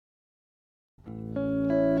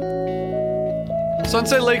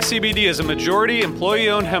Sunset Lake CBD is a majority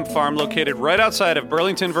employee-owned hemp farm located right outside of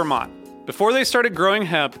Burlington, Vermont. Before they started growing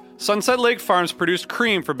hemp, Sunset Lake Farms produced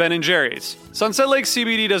cream for Ben & Jerry's. Sunset Lake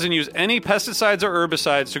CBD doesn't use any pesticides or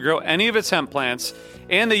herbicides to grow any of its hemp plants,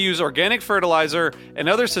 and they use organic fertilizer and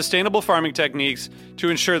other sustainable farming techniques to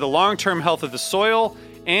ensure the long-term health of the soil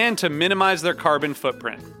and to minimize their carbon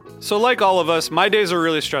footprint. So like all of us, my days are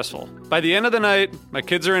really stressful. By the end of the night, my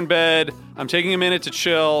kids are in bed, I'm taking a minute to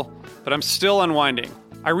chill, but I'm still unwinding.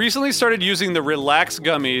 I recently started using the Relax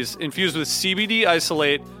gummies infused with CBD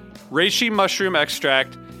isolate, reishi mushroom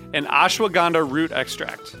extract, and ashwagandha root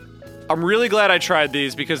extract. I'm really glad I tried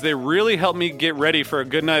these because they really helped me get ready for a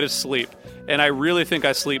good night of sleep, and I really think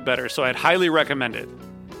I sleep better, so I'd highly recommend it.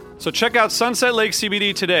 So check out Sunset Lake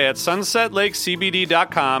CBD today at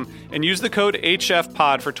sunsetlakecbd.com and use the code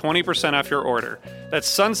HFPOD for 20% off your order. That's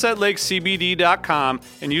sunsetlakecbd.com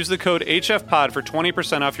and use the code HFPOD for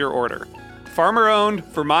 20% off your order. Farmer-owned,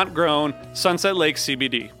 Vermont-grown, Sunset Lake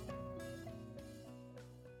CBD.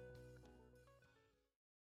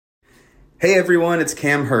 Hey everyone, it's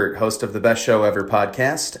Cam Hurt, host of the Best Show Ever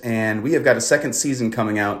podcast, and we have got a second season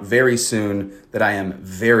coming out very soon that I am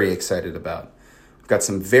very excited about. We've got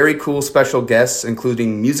some very cool special guests,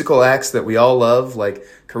 including musical acts that we all love, like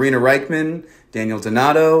Karina Reichman, Daniel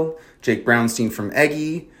Donato, Jake Brownstein from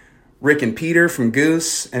Eggy, Rick and Peter from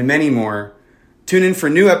Goose, and many more. Tune in for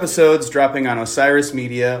new episodes dropping on Osiris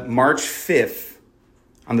Media March 5th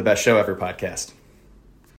on the Best Show Ever podcast.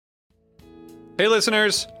 Hey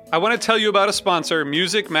listeners, I want to tell you about a sponsor,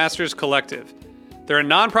 Music Masters Collective. They're a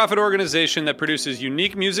nonprofit organization that produces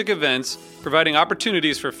unique music events, providing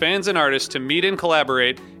opportunities for fans and artists to meet and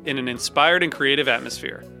collaborate in an inspired and creative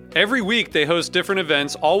atmosphere. Every week, they host different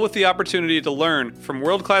events, all with the opportunity to learn from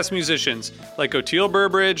world-class musicians like Oteil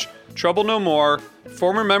Burbridge, Trouble No More,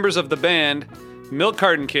 former members of the band, Milk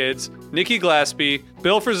Carton Kids, Nikki Glaspie,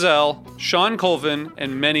 Bill Frisell, Sean Colvin,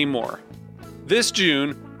 and many more. This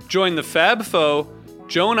June, join the Fab Four,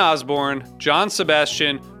 Joan Osborne, John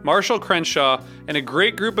Sebastian, Marshall Crenshaw, and a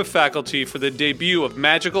great group of faculty for the debut of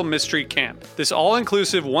Magical Mystery Camp. This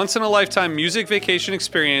all-inclusive, once-in-a-lifetime music vacation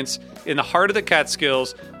experience in the heart of the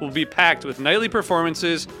Catskills will be packed with nightly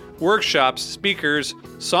performances, workshops, speakers,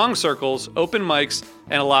 song circles, open mics,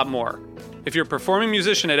 and a lot more. If you're a performing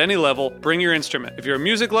musician at any level, bring your instrument. If you're a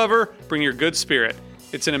music lover, bring your good spirit.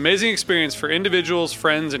 It's an amazing experience for individuals,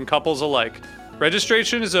 friends, and couples alike.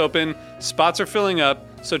 Registration is open, spots are filling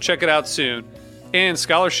up, so check it out soon. And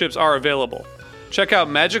scholarships are available. Check out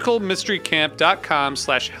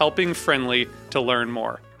magicalmysterycamp.com/helpingfriendly to learn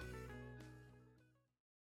more.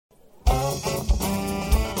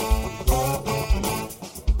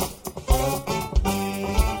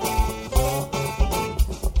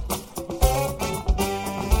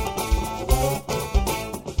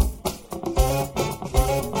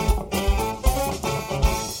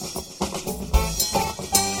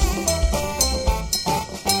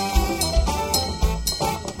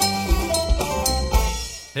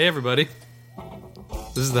 Hey everybody,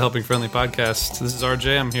 this is the Helping Friendly podcast. This is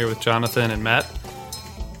RJ. I'm here with Jonathan and Matt.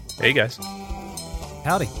 Hey guys.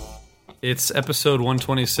 Howdy. It's episode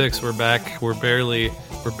 126. We're back. We're barely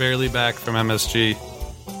back from MSG.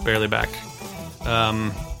 Barely back.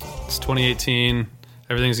 It's 2018.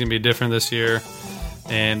 Everything's gonna be different this year.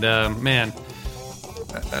 And man,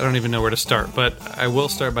 I don't even know where to start, but I will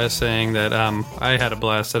start by saying that I had a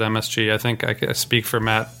blast at MSG. I think I speak for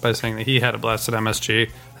Matt by saying that he had a blast at MSG.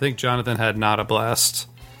 I think Jonathan had not a blast.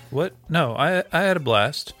 What? No, I had a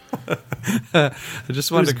blast. I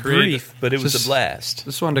just wanted to create brief, but it was a blast.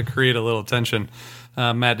 Just wanted to create a little tension.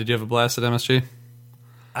 Matt, did you have a blast at MSG?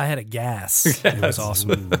 I had a gas. Yes. It was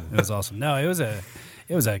awesome. It was awesome. No, it was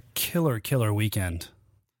a killer weekend.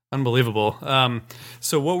 Unbelievable.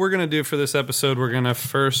 So what we're going to do for this episode, we're going to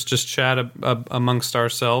first just chat amongst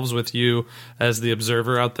ourselves with you as the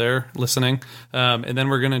observer out there listening. And then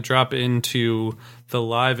we're going to drop into the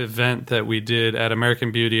live event that we did at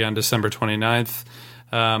American Beauty on December 29th.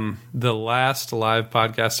 The last live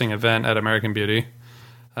podcasting event at American Beauty.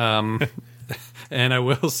 And I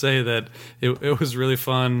will say that it was really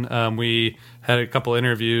fun. We had a couple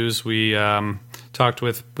interviews. We talked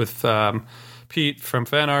with Pete from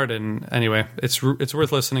Fan Art, and anyway, it's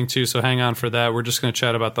worth listening to, so hang on for that. We're just going to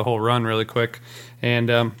chat about the whole run really quick and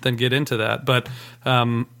then get into that. But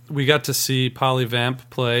we got to see Polyvamp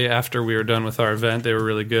play after we were done with our event. They were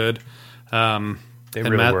really good. They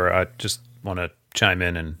really were. I just want to chime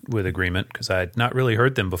in and with agreement because I had not really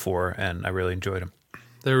heard them before, and I really enjoyed them.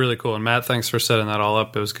 They're really cool. And Matt, thanks for setting that all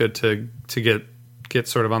up. It was good to get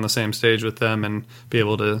sort of on the same stage with them and be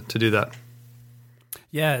able to do that.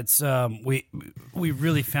 Yeah, it's we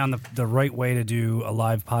really found the right way to do a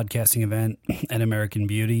live podcasting event at American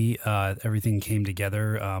Beauty. Everything came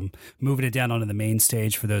together. Moving it down onto the main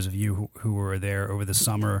stage for those of you who were there over the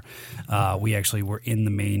summer. We actually were in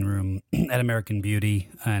the main room at American Beauty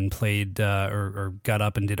and played or got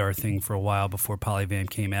up and did our thing for a while before Polyvamp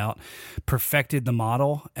came out. Perfected the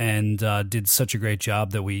model and did such a great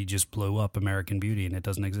job that we just blew up American Beauty and it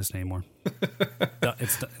doesn't exist anymore.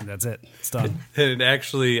 That's it. It's done.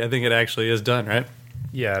 I think it actually is done, right?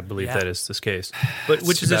 Yeah, I believe that is this case. But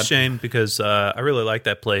which is a shame because I really like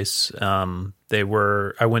that place.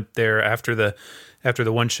 I went there after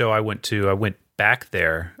the one show I went to. I went back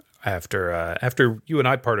there after you and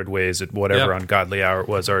I parted ways at whatever ungodly hour it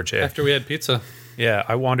was, RJ. After we had pizza. Yeah,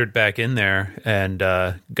 I wandered back in there and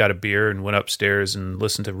got a beer and went upstairs and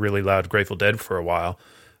listened to really loud Grateful Dead for a while,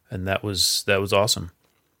 and that was awesome.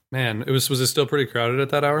 Man, was it still pretty crowded at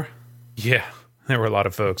that hour? Yeah, there were a lot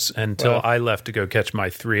of folks until I left to go catch my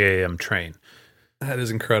 3 a.m. train. That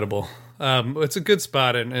is incredible. It's a good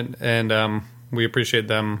spot, and we appreciate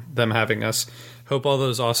them having us. Hope all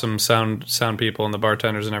those awesome sound people and the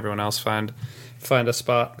bartenders and everyone else find a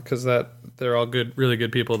spot because they're all good, really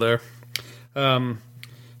good people there.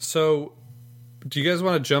 So, do you guys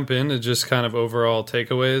want to jump in to just kind of overall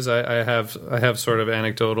takeaways? I have sort of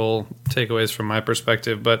anecdotal takeaways from my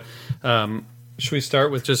perspective, but should we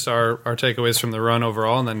start with just our takeaways from the run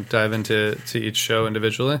overall and then dive into each show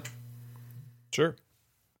individually? Sure.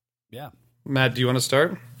 Yeah. Matt, do you want to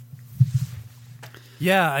start?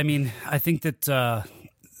 Yeah, I mean, I think that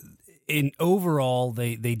in overall,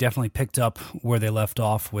 they definitely picked up where they left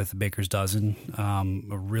off with Baker's Dozen.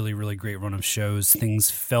 A really, really great run of shows. Things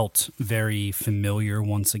felt very familiar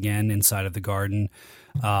once again inside of the Garden.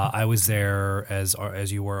 I was there as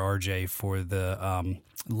you were, RJ, for the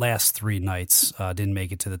last 3 nights. Didn't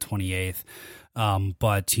make it to the 28th.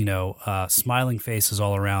 But, smiling faces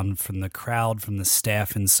all around from the crowd, from the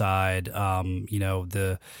staff inside. I've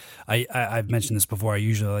mentioned this before. I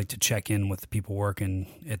usually like to check in with the people working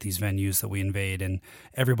at these venues that we invade, and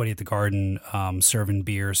everybody at the Garden serving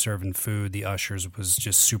beer, serving food. The ushers was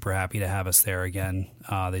just super happy to have us there again.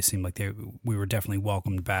 They seemed like we were definitely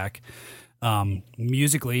welcomed back.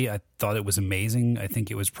 Musically, I thought it was amazing. I think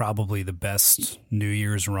it was probably the best New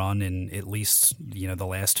Year's run in at least, the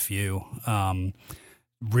last few.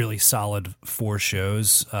 Really solid 4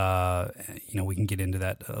 shows. We can get into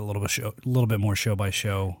that a little bit more show by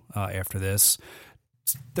show after this.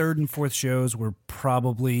 3rd and 4th shows were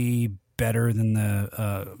probably better than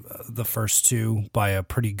the first 2 by a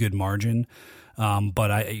pretty good margin.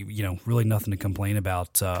 But I really nothing to complain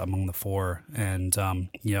about among the 4. And,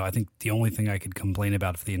 I think the only thing I could complain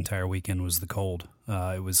about for the entire weekend was the cold.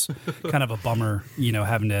 It was kind of a bummer,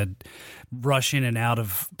 having to rush in and out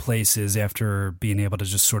of places after being able to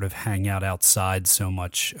just sort of hang out outside so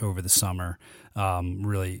much over the summer.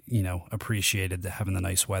 Really, appreciated having the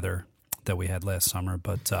nice weather that we had last summer.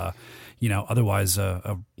 But, otherwise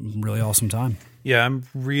a really awesome time. Yeah, I'm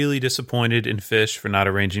really disappointed in Fish for not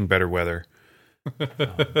arranging better weather.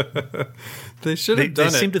 They should have done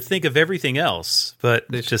it. They seem to think of everything else, but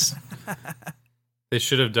they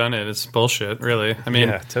should have done it. It's bullshit, really. I mean,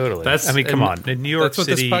 yeah, totally. Come on. In New York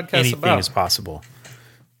City, anything is possible.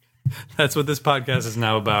 That's what this podcast is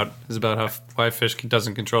now about. Is about why Fish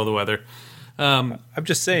doesn't control the weather. I'm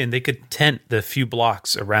just saying they could tent the few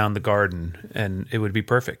blocks around the Garden, and it would be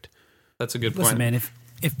perfect. That's a good Listen, point. Man,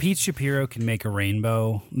 if Pete Shapiro can make a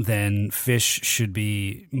rainbow, then Fish should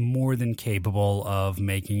be more than capable of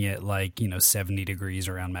making it 70 degrees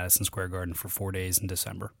around Madison Square Garden for 4 days in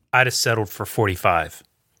December. I'd have settled for 45.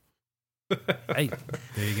 Hey,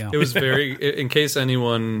 there you go. It was in case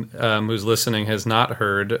anyone who's listening has not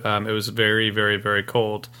heard, it was very, very, very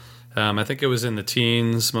cold. I think it was in the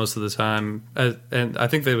teens most of the time. And I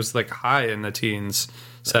think it was high in the teens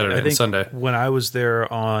Saturday and Sunday. When I was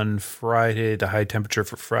there on Friday, the high temperature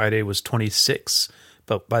for Friday was 26.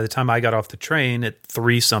 But by the time I got off the train at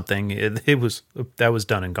 3-something, that was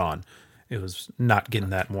done and gone. It was not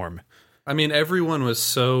getting that warm. I mean, everyone was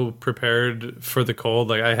so prepared for the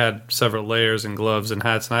cold. I had several layers and gloves and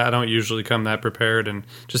hats, and I don't usually come that prepared, and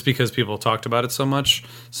just because people talked about it so much.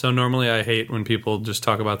 So normally I hate when people just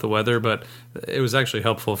talk about the weather, but it was actually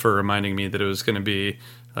helpful for reminding me that it was going to be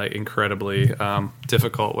incredibly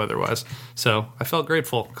difficult weather-wise. So I felt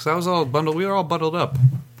grateful because I was all bundled. We were all bundled up.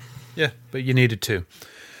 Yeah, but you needed to.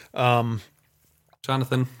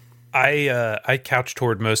 Jonathan? I couch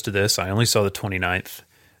toured most of this. I only saw the 29th.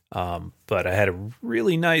 But I had a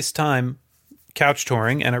really nice time couch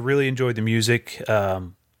touring, and I really enjoyed the music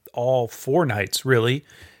all 4 nights, really.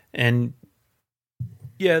 And,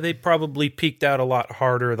 Yeah, they probably peaked out a lot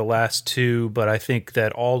harder the last two, but I think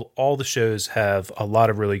that all the shows have a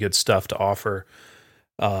lot of really good stuff to offer.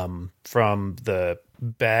 From the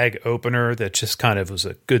bag opener that just kind of was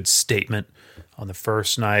a good statement on the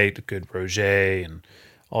first night, a good Roger and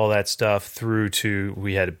all that stuff, through to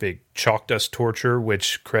we had a big chalk dust torture,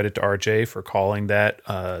 which credit to RJ for calling that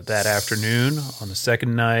that afternoon on the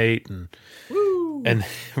second night, and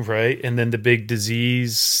right, and then the big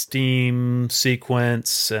disease steam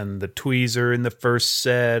sequence and the tweezer in the first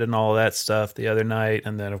set and all that stuff the other night,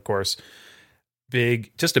 and then of course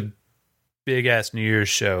just a big ass New Year's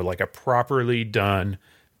show, like a properly done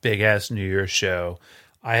big ass New Year's show.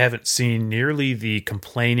 I haven't seen nearly the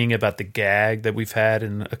complaining about the gag that we've had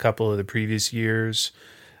in a couple of the previous years.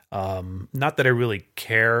 Not that I really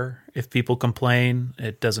care if people complain.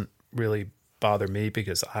 It doesn't really bother me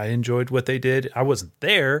because I enjoyed what they did. I wasn't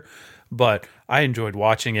there, but I enjoyed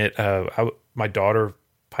watching it. My daughter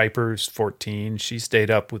Piper's 14. She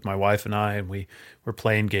stayed up with my wife and I, and we were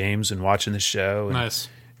playing games and watching the show. And, nice.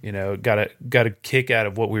 You know, got a kick out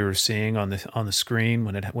of what we were seeing on the screen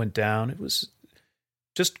when it went down. It was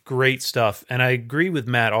just great stuff. And I agree with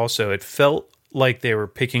Matt also. It felt like they were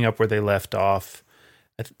picking up where they left off.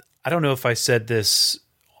 I don't know if I said this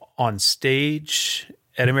on stage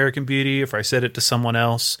at American Beauty, if I said it to someone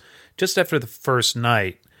else. Just after the first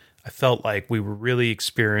night, I felt like we were really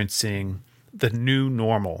experiencing the new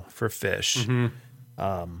normal for Phish.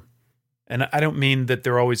 Mm-hmm. And I don't mean that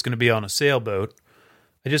they're always going to be on a sailboat.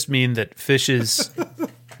 I just mean that Phish is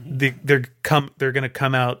they're going to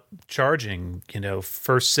come out charging. You know,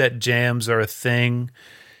 first set jams are a thing.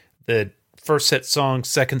 The first set songs,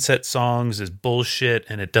 second set songs is bullshit,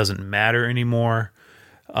 and it doesn't matter anymore.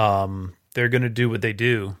 They're going to do what they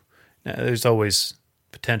do. Now, there's always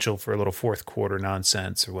potential for a little fourth quarter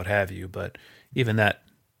nonsense or what have you, but even that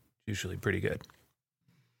usually pretty good.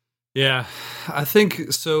 Yeah, I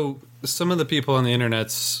think so. Some of the people on the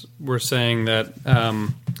internets were saying that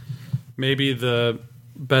maybe the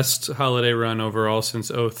best holiday run overall since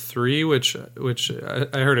 2003, which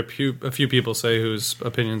I heard a few people say whose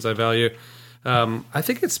opinions I value. I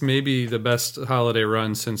think it's maybe the best holiday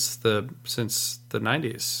run since the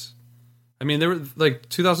 90s. I mean, there were like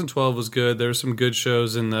 2012 was good. There were some good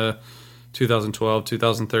shows in the 2012,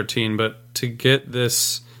 2013, but to get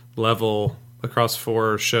this level across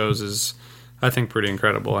 4 shows is, I think, pretty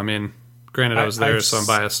incredible. I mean, granted, I was there, so I'm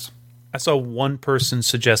biased. I saw one person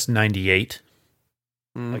suggest 98,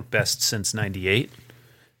 like best since 98.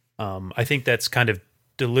 I think that's kind of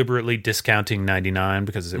deliberately discounting 99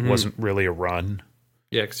 because it wasn't really a run.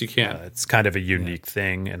 Yeah, because you can't. It's kind of a unique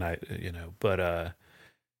thing, and I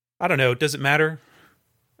don't know. Does it matter?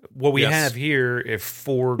 What we have here are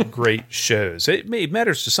 4 great shows. It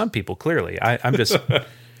matters to some people, clearly.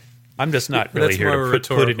 I'm just not really here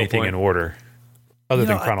to put anything in order other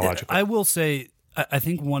than chronological. I will say, I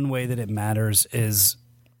think one way that it matters is,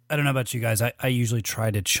 I don't know about you guys, I usually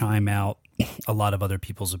try to chime out a lot of other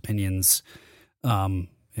people's opinions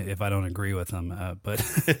if I don't agree with them. But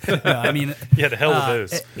no, I mean... yeah, the hell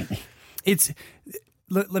with those.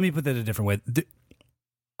 Let me put that a different way.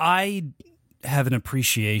 I have an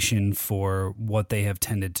appreciation for what they have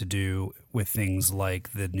tended to do with things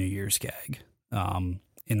like the New Year's gag.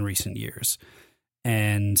 In recent years.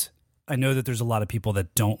 And I know that there's a lot of people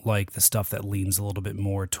that don't like the stuff that leans a little bit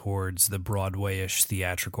more towards the Broadway-ish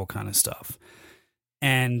theatrical kind of stuff.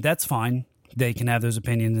 And that's fine. They can have those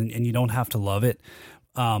opinions and you don't have to love it.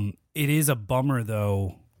 It is a bummer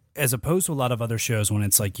though, as opposed to a lot of other shows when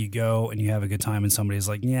it's like you go and you have a good time and somebody's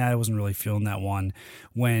like, yeah, I wasn't really feeling that one.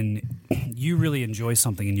 When you really enjoy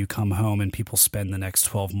something and you come home and people spend the next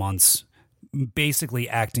 12 months basically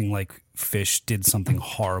acting like Phish did something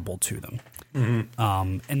horrible to them.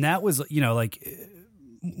 Mm-hmm. And that was, like,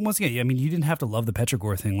 once again, I mean, you didn't have to love the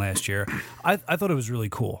Petrogor thing last year. I thought it was really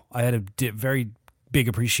cool. I had a very big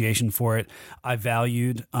appreciation for it. I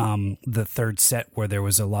valued the third set where there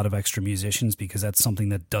was a lot of extra musicians because that's something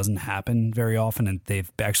that doesn't happen very often. And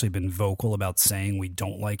they've actually been vocal about saying we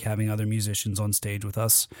don't like having other musicians on stage with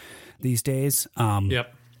us these days.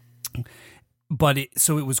 Yep. But it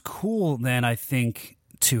was cool then, I think,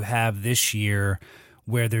 to have this year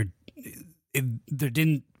where there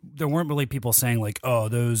weren't really people saying like, oh,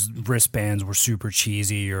 those wristbands were super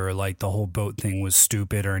cheesy or like the whole boat thing was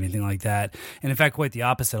stupid or anything like that. And in fact, quite the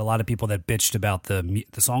opposite. A lot of people that bitched about the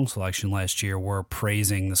song selection last year were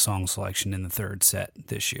praising the song selection in the third set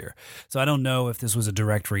this year. So I don't know if this was a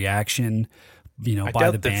direct reaction,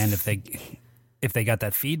 by the band, if they got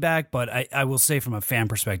that feedback, but I will say from a fan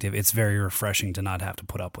perspective, it's very refreshing to not have to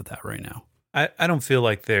put up with that right now. I don't feel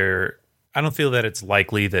like they're I don't feel that it's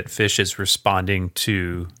likely that Phish is responding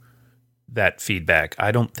to that feedback.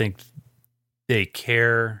 I don't think they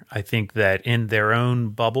care. I think that in their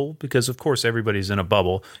own bubble, because of course everybody's in a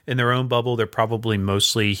bubble, in their own bubble, they're probably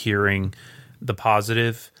mostly hearing the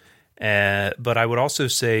positive. But I would also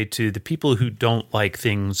say to the people who don't like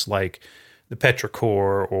things like the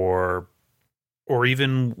Petrichor or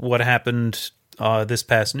even what happened this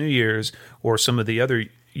past New Year's or some of the other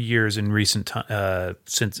years in recent time,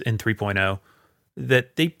 since in 3.0,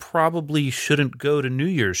 that they probably shouldn't go to New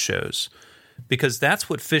Year's shows, because that's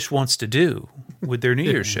what Phish wants to do with their New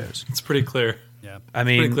Year's shows. It's pretty clear. Yeah, I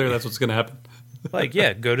mean, pretty clear that's what's going to happen. Like,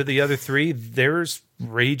 yeah, go to the other three. There's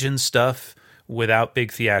raging stuff without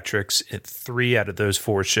big theatrics at 3 out of those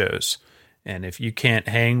 4 shows. And if you can't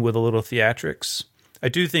hang with a little theatrics, I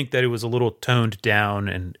do think that it was a little toned down,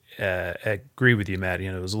 and I agree with you, Matt.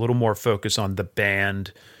 You know, it was a little more focus on the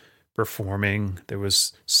band performing. There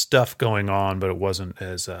was stuff going on, but it wasn't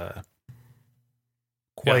as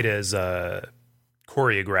quite as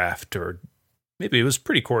choreographed, or maybe it was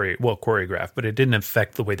pretty choreographed, but it didn't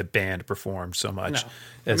affect the way the band performed so much. No.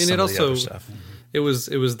 As I mean, some it of the also other stuff. it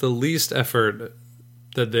was the least effort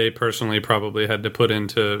that they personally probably had to put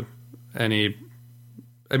into any.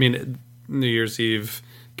 I mean, New Year's Eve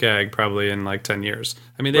gag probably in like 10 years.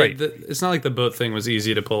 I mean, it's not like the boat thing was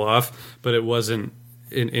easy to pull off, but it wasn't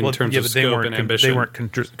in terms of scope and ambition. They weren't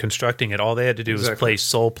constructing it. All they had to do was play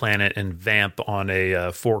Soul Planet and vamp on a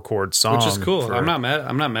 4-chord song, which is cool. I'm not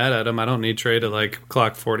mad at them. I don't need Trey to like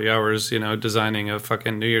clock 40 hours, designing a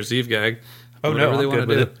fucking New Year's Eve gag. Oh no, I'm good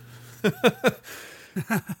with it.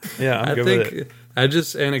 Yeah, I'm good with it. I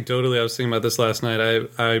just anecdotally, I was thinking about this last night.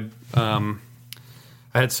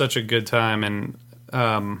 I had such a good time, and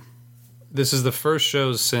this is the first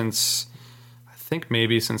show since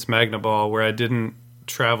Magna Ball where I didn't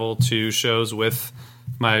travel to shows with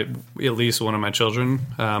at least one of my children,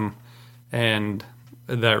 and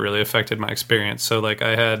that really affected my experience. So like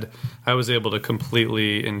I was able to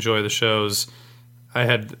completely enjoy the shows. I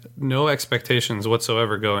had no expectations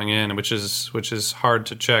whatsoever going in, which is hard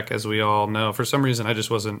to check, as we all know. For some reason, I just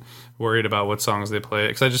wasn't worried about what songs they play,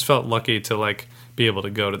 because I just felt lucky to like be able to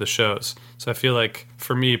go to the shows. So I feel like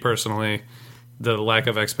for me personally, the lack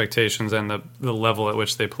of expectations and the level at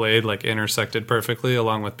which they played like intersected perfectly,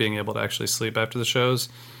 along with being able to actually sleep after the shows.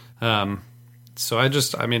 So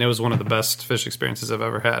it was one of the best Phish experiences I've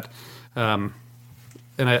ever had.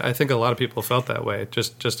 And I think a lot of people felt that way,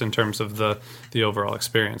 just in terms of the overall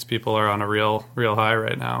experience. People are on a real high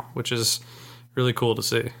right now, which is really cool to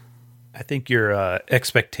see. I think your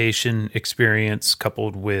expectation experience,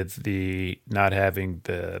 coupled with the not having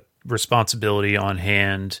the responsibility on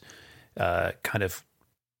hand,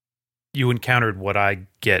 you encountered what I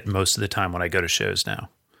get most of the time when I go to shows now.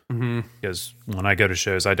 Mm-hmm. Because when I go to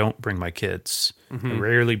shows, I don't bring my kids. Mm-hmm. I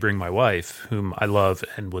rarely bring my wife, whom I love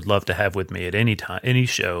and would love to have with me at any time, any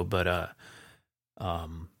show. But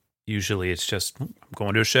usually it's just, I'm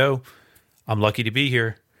going to a show. I'm lucky to be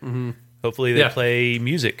here. Mm-hmm. Hopefully they play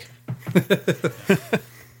music.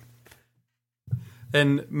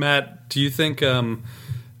 And Matt, do you think?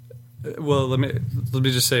 Well, let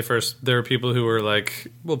me just say first, there are people who are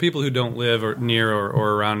people who don't live near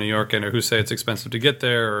or around New York, and who say it's expensive to get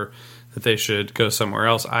there, or that they should go somewhere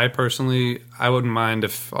else. I wouldn't mind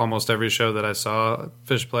if almost every show that I saw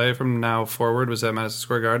Phish play from now forward was at Madison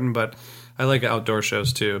Square Garden, but I like outdoor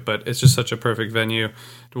shows too. But it's just such a perfect venue.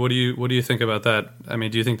 What do you think about that? I mean,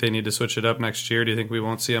 do you think they need to switch it up next year? Do you think we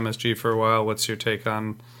won't see MSG for a while? What's your take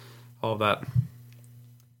on all of that?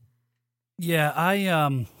 Yeah,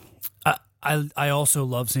 I also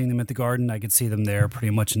love seeing them at the Garden. I could see them there pretty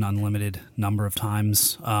much an unlimited number of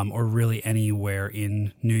times, or really anywhere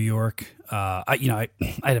in New York. I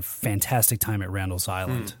had a fantastic time at Randall's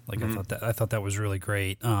Island. I thought that was really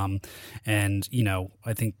great. And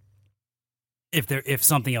I think if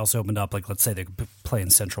something else opened up, like let's say they could play in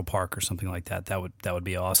Central Park or something like that, that would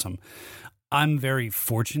be awesome. I'm very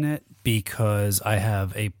fortunate because I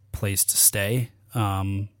have a place to stay.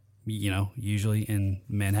 Usually in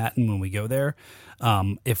Manhattan when we go there.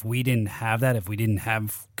 If we didn't have that, if we didn't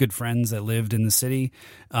have good friends that lived in the city,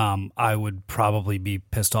 I would probably be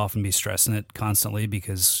pissed off and be stressing it constantly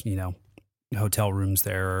because, hotel rooms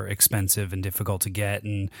there are expensive and difficult to get.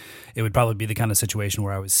 And it would probably be the kind of situation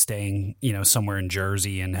where I was staying, somewhere in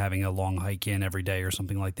Jersey and having a long hike in every day or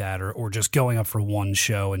something like that, or just going up for one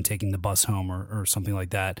show and taking the bus home or something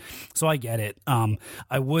like that. So I get it.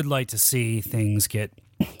 I would like to see things get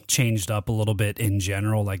changed up a little bit in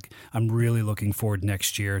general. Like, I'm really looking forward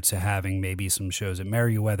next year to having maybe some shows at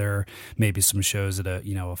Merriweather, maybe some shows at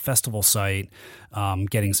a festival site,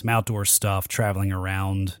 getting some outdoor stuff, traveling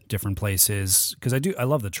around different places, because I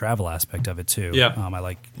love the travel aspect of it too. Yeah. I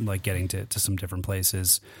like getting to some different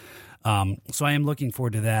places. So I am looking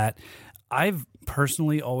forward to that. I've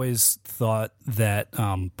personally always thought that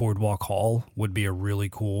Boardwalk Hall would be a really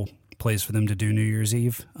cool place for them to do New Year's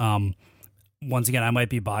Eve. Once again, I might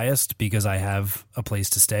be biased because I have a place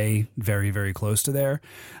to stay very, very close to there.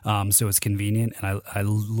 So it's convenient, and I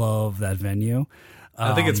love that venue.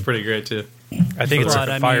 I think it's pretty great too. I think it's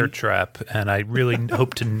a fire trap, and I really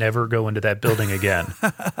hope to never go into that building again.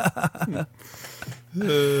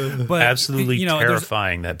 But absolutely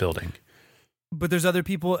terrifying, that building. But there's other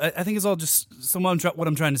people. I think it's all just. What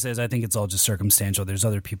I'm trying to say is, I think it's all just circumstantial. There's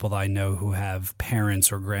other people that I know who have parents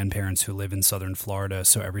or grandparents who live in Southern Florida.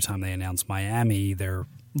 So every time they announce Miami, they're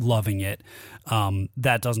loving it.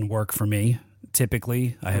 That doesn't work for me.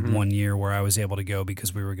 Typically, I had 1 year where I was able to go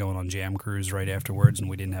because we were going on Jam Cruise right afterwards, and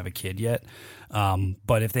we didn't have a kid yet.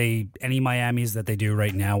 But if any Miamis that they do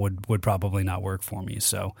right now would probably not work for me.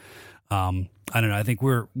 So I don't know. I think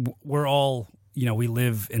we're all. We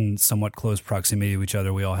live in somewhat close proximity to each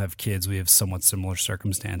other. We all have kids. We have somewhat similar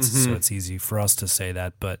circumstances, so it's easy for us to say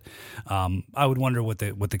that. But I would wonder what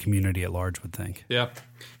the community at large would think. Yeah.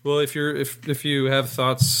 Well, if you have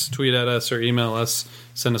thoughts, tweet at us or email us.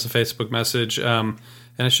 Send us a Facebook message. And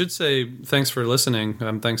I should say thanks for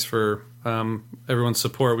listening. Thanks for everyone's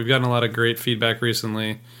support. We've gotten a lot of great feedback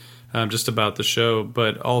recently, just about the show,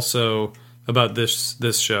 but also about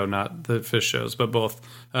this show, not the Phish shows, but both.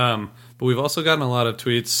 But we've also gotten a lot of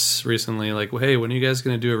tweets recently like, hey, when are you guys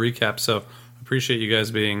going to do a recap? So appreciate you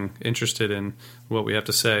guys being interested in what we have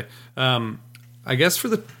to say. I guess for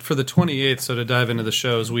the 28th, so to dive into the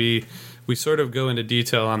shows, we sort of go into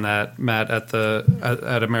detail on that, Matt,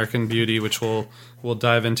 at American Beauty, which we'll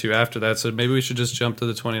dive into after that. So maybe we should just jump to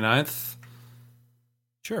the 29th.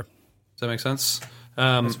 Sure. Does that make sense?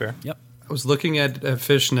 That's fair. Yep. I was looking at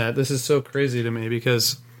Fishnet. This is so crazy to me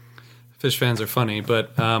because Phish fans are funny,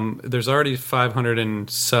 but there's already 500 and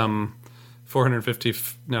some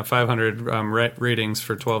 500 ratings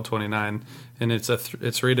for 1229, and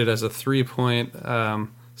it's rated as a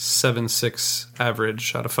 3.76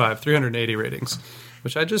 average out of 5, 380 ratings,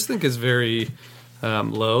 which I just think is very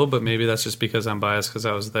low, but maybe that's just because I'm biased because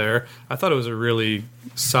I was there. I thought it was a really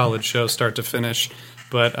solid show start to finish,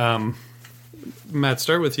 but Matt,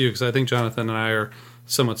 start with you because I think Jonathan and I are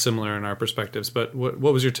somewhat similar in our perspectives, but what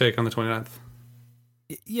was your take on the 29th?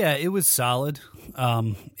 Yeah, it was solid.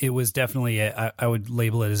 It was definitely, I would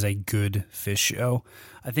label it as a good Phish show.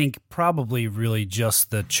 I think probably really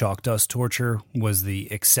just the chalk dust torture was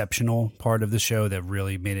the exceptional part of the show that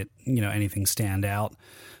really made it, anything stand out.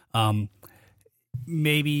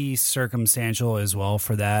 Maybe circumstantial as well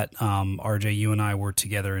for that. RJ, you and I were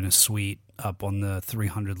together in a suite up on the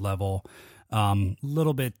 300 level.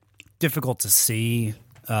 Little bit difficult to see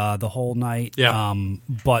the whole night,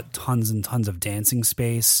 but tons and tons of dancing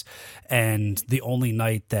space. And the only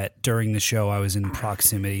night that during the show I was in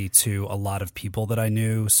proximity to a lot of people that I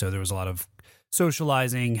knew, so there was a lot of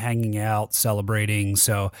socializing, hanging out, celebrating.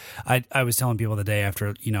 So I was telling people the day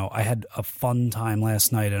after, I had a fun time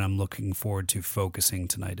last night, and I'm looking forward to focusing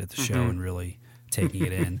tonight at the show and really taking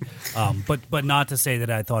it in. But not to say that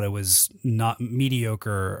I thought it was not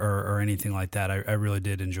mediocre or anything like that. I really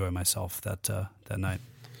did enjoy myself that night.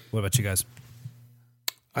 What about you guys?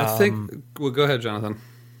 I think, well, go ahead, Jonathan.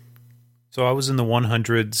 So I was in the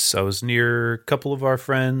 100s. I was near a couple of our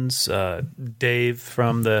friends. Dave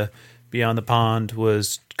from the Beyond the Pond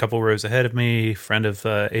was a couple rows ahead of me. Friend of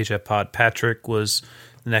Asia Pod, Patrick, was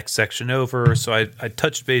the next section over. So I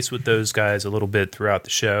touched base with those guys a little bit throughout the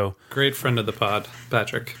show. Great friend of the pod,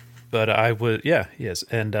 Patrick. But yes,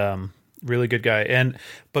 and really good guy.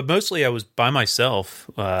 But mostly I was by myself.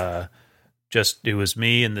 It was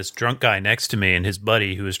me and this drunk guy next to me and his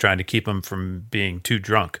buddy who was trying to keep him from being too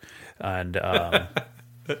drunk, and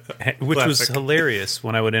which was hilarious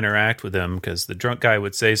when I would interact with him, because the drunk guy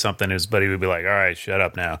would say something and his buddy would be like, "All right, shut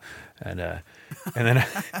up now," and then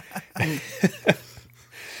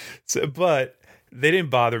but they didn't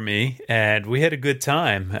bother me, and we had a good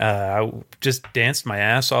time. I just danced my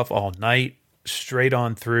ass off all night, straight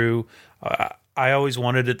on through. I always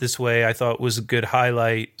wanted it this way. I thought it was a good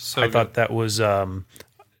highlight. I thought that was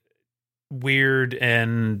weird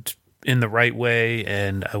and in the right way,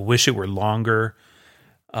 and I wish it were longer.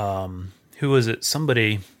 Who was it?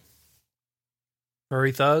 Somebody,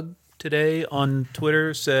 Furry Thug today on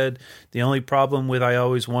Twitter said the only problem with I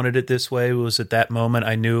Always Wanted It This Way was at that moment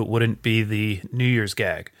I knew it wouldn't be the New Year's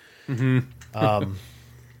gag. I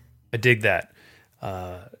dig that.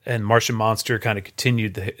 And Martian Monster kind of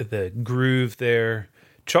continued the groove there.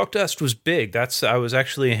 Chalk Dust was big. I was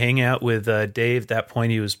actually hanging out with Dave at that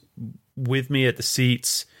point. He was with me at the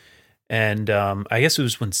seats. And I guess it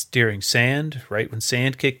was when during Sand, right? When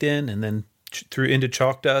Sand kicked in and then threw into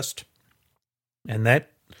Chalk Dust. And that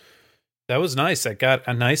was nice. I got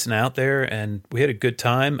nice and out there, and we had a good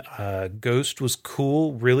time. Ghost was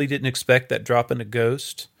cool. Really didn't expect that drop into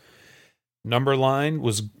Ghost. Numberline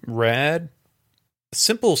was rad.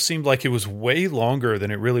 Simple seemed like it was way longer than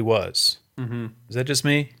it really was. Mm-hmm. Is that just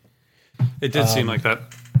me? It did seem like that.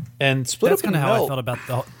 And Split That's Up kind of and how Melt. I felt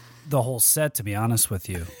about the whole set, to be honest with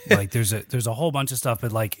you. Like there's a whole bunch of stuff,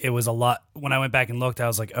 but like it was a lot. When I went back and looked, I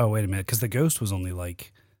was like, oh, wait a minute, because the Ghost was only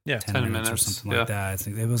like 10 minutes or something like that. I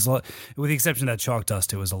think it was, with the exception of that Chalk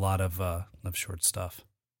Dust, it was a lot of short stuff.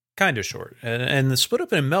 Kind of short. And the Split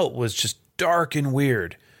Up and Melt was just dark and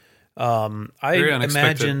weird. I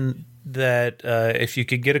imagine that if you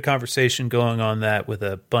could get a conversation going on that with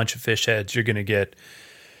a bunch of fish heads, you're going to get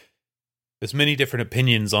as many different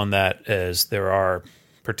opinions on that as there are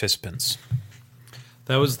participants.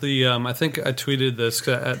 That was the, I think I tweeted this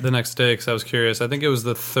the next day because I was curious. I think it was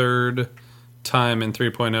the third time in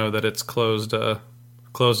 3.0 that it's closed a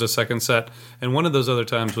second set. And one of those other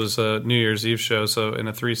times was a New Year's Eve show. So in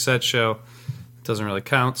a 3-set show, it doesn't really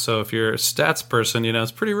count. So if you're a stats person,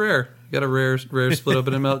 it's pretty rare. You got a rare Split Up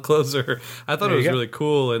and Melt closer. I thought it was really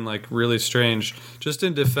cool and like really strange. Just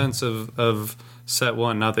in defense of set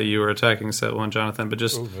one, not that you were attacking set one, Jonathan, but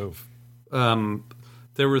just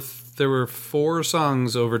there were 4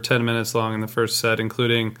 songs over 10 minutes long in the first set,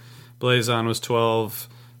 including Blaze On was 12.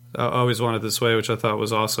 Always Wanted This Way, which I thought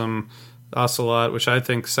was awesome. Ocelot, which I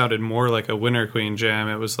think sounded more like a Winter Queen jam.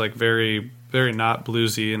 It was like very, very not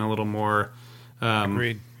bluesy and a little more,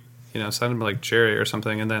 Agreed. Sounded like Jerry or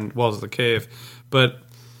something. And then Walls of the Cave. But,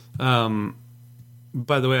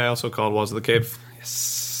 by the way, I also called Walls of the Cave.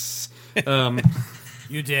 Yes.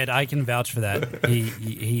 You did. I can vouch for that.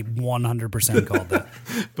 He 100% called that.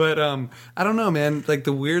 But I don't know, man. Like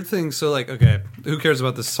the weird thing. So like, okay, who cares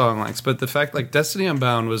about the song lengths? But the fact, like, Destiny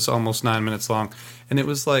Unbound was almost 9 minutes long, and it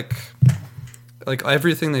was like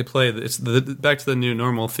everything they play. It's back to the new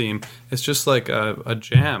normal theme. It's just like a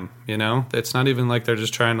jam. It's not even like they're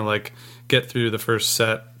just trying to like get through the first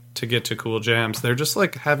set to get to cool jams. They're just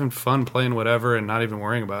like having fun playing whatever and not even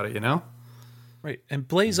worrying about it. Right. And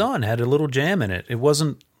Blaze On had a little jam in it. It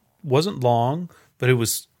wasn't long, but it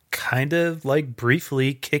was kind of like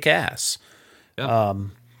briefly kick ass. Yeah.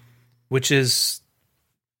 Which is,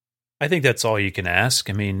 I think that's all you can ask.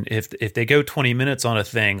 I mean, if they go 20 minutes on a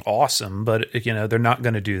thing, awesome, but they're not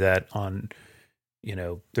going to do that on,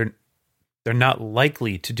 they're not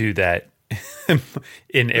likely to do that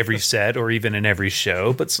in every set or even in every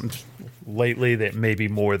show, but lately that maybe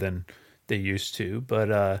more than they used to,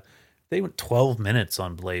 but they went 12 minutes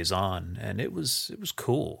on Blaze On, and it was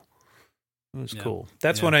cool. It was cool.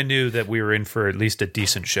 That's when I knew that we were in for at least a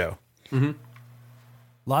decent show. Mm-hmm.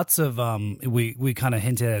 Lots of we kind of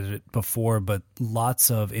hinted at it before, but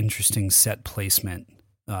lots of interesting set placement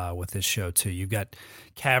with this show too. You've got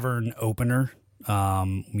Cavern opener,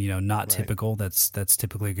 not typical. That's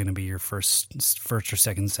typically going to be your first or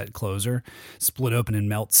second set closer. Split Open and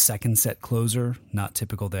Melt second set closer, not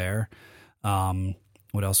typical there.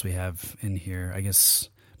 What else we have in here? I guess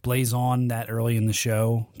Blaze On that early in the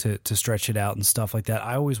show to stretch it out and stuff like that.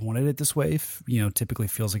 I always wanted it this way. Typically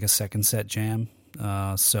feels like a second set jam.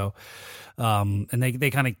 And they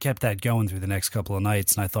kind of kept that going through the next couple of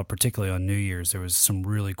nights. And I thought particularly on New Year's, there was some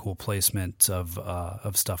really cool placement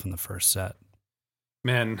of stuff in the first set.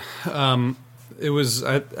 Man, it was,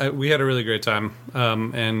 we had a really great time.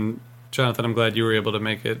 And Jonathan, I'm glad you were able to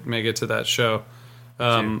make it to that show.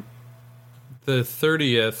 The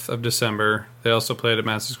 30th of December, they also played at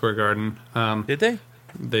Madison Square Garden. Did they?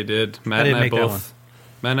 They did. Matt and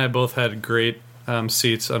I both had great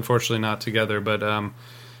seats. Unfortunately, not together. But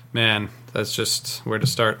man, that's just where to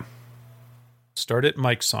start. Start at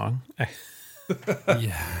Mike's song.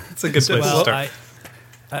 Yeah, it's a good place to start.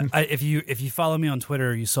 If you follow me on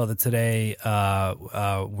Twitter, you saw that today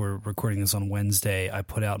we're recording this on Wednesday. I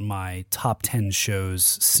put out my top 10 shows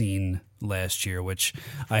seen last year, which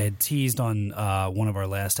I had teased on one of our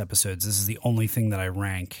last episodes. This is the only thing that I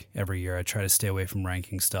rank every year. I try to stay away from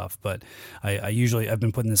ranking stuff, but I've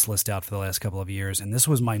been putting this list out for the last couple of years, and this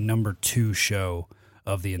was my number 2 show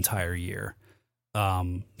of the entire year.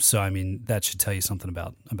 So I mean, that should tell you something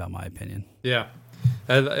about my opinion. Yeah,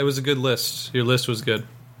 it was a good list. Your list was good.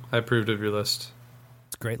 I approved of your list.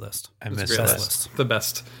 It's a great list. I missed Great that. list. The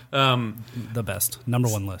best. The best. Number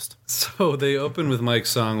one list. So they open with Mike's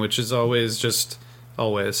song, which is always.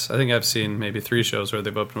 I think I've seen maybe 3 shows where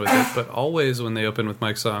they've opened with it, but always when they open with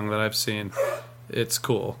Mike's song that I've seen, it's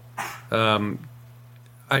cool.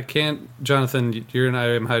 I can't, Jonathan, you're an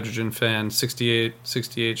I Am Hydrogen fan, 68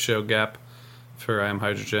 show gap for I Am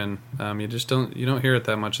Hydrogen. You don't hear it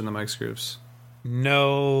that much in the Mike's groups.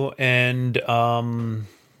 No, and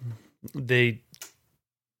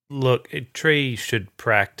Trey should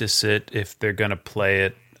practice it if they're going to play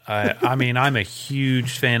it. I mean, I'm a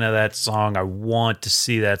huge fan of that song. I want to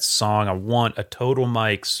see that song. I want a total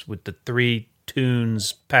Mike's with the 3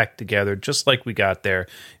 tunes packed together, just like we got there.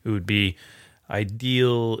 It would be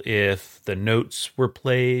ideal if the notes were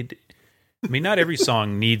played. I mean, not every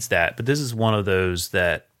song needs that, but this is one of those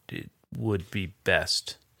that it would be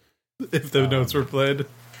best. If the notes were played.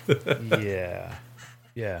 Yeah.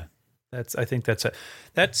 I think that's it.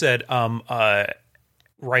 That said,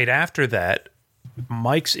 right after that,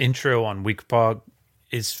 Mike's intro on Weekpog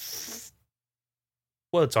is,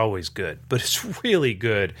 it's always good, but it's really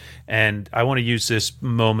good. And I want to use this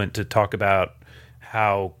moment to talk about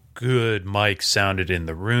how good Mike sounded in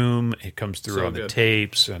the room. It comes through on the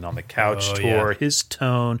tapes and on the couch tour. Yeah. His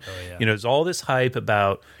tone, there's all this hype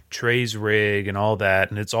about Trey's rig and all that,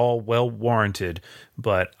 and it's all well warranted.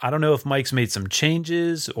 But I don't know if Mike's made some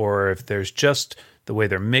changes or if there's just the way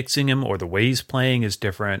they're mixing him or the way he's playing is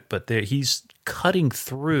different. But he's cutting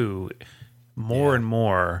through more and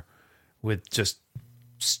more with just.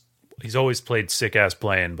 He's always played sick ass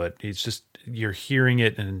playing, but you're hearing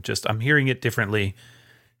it and I'm hearing it differently.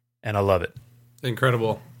 And I love it.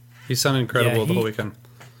 Incredible. He sounded incredible the whole weekend.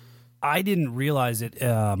 I didn't realize it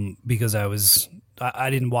because I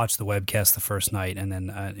didn't watch the webcast the first night, and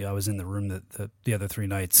then I was in the room the other 3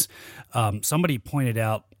 nights. Somebody pointed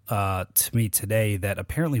out to me today that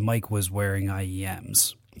apparently Mike was wearing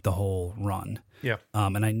IEMs the whole run. Yeah.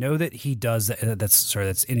 And I know that he does that.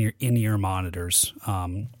 That's in-ear monitors.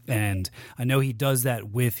 And I know he does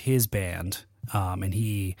that with his band. And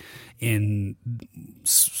he, in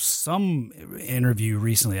some interview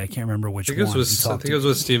recently, I can't remember which one. I think it was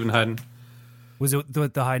with Stephen Hayden. Was it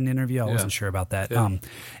the Hayden interview? I wasn't sure about that. Yeah.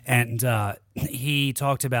 And he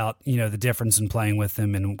talked about, the difference in playing with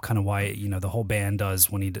him and kind of why, the whole band does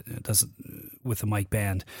when he does it with the Mike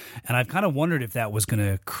band. And I've kind of wondered if that was going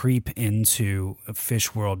to creep into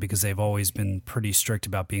Phish World because they've always been pretty strict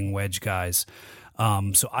about being wedge guys.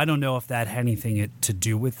 So I don't know if that had anything to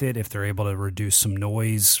do with it, if they're able to reduce some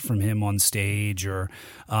noise from him on stage or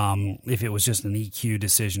if it was just an EQ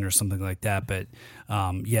decision or something like that. But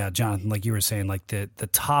Jonathan, like you were saying, like the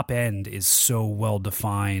top end is so well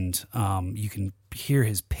defined. You can hear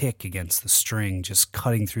his pick against the string just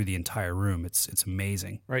cutting through the entire room. It's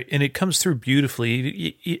amazing. Right. And it comes through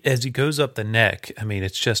beautifully as he goes up the neck. I mean,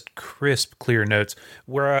 it's just crisp, clear notes.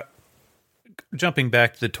 Jumping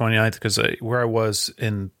back to the 29th, because where I was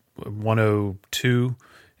in 102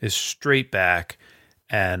 is straight back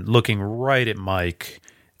and looking right at Mike.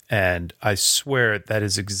 And I swear that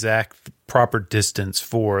is exact proper distance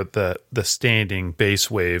for the standing bass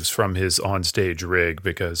waves from his onstage rig,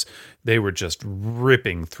 because they were just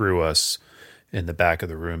ripping through us in the back of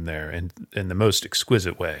the room there in the most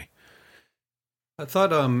exquisite way. I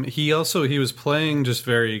thought he was playing just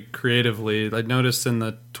very creatively. I noticed in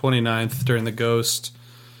the 29th during the Ghost,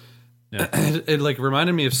 it like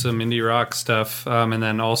reminded me of some indie rock stuff, and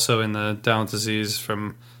then also in the Down with Disease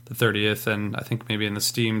from the 30th, and I think maybe in the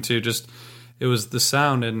Steam too. Just it was the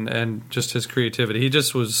sound and just his creativity.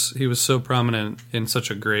 He was so prominent in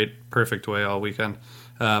such a great, perfect way all weekend.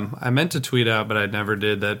 I meant to tweet out, but I never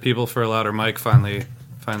did, that People for a Louder Mike finally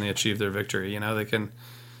achieved their victory. They can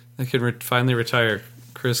finally retire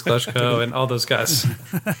Chris Klushko and all those guys.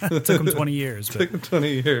 It took them 20 years.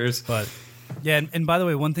 But yeah, and by the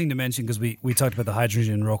way, one thing to mention, because we talked about the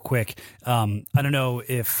hydrogen real quick. I don't know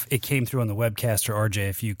if it came through on the webcast or RJ,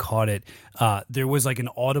 if you caught it. There was like an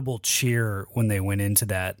audible cheer when they went into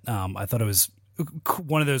that. I thought it was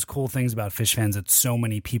one of those cool things about Phish fans that so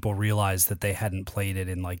many people realized that they hadn't played it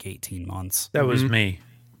in like 18 months. That was me.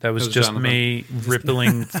 That was just Jonathan. Me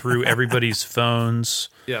rippling through everybody's phones.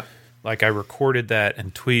 Yeah. Like I recorded that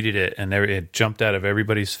and tweeted it, and it jumped out of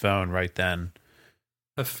everybody's phone right then.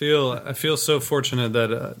 I feel so fortunate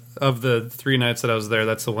that of the 3 nights that I was there,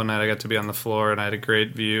 that's the one night I got to be on the floor, and I had a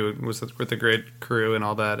great view. It was with a great crew and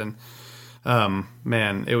all that. And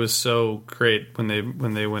man, it was so great when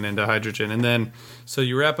they went into Hydrogen. And then, so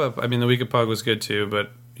you wrap up. I mean, the Week of Pog was good too,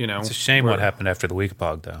 but It's a shame what happened after the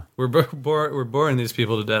Weekapog, though. We're boring these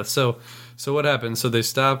people to death. So what happened? So they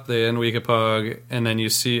stop, they end Weekapog, and then you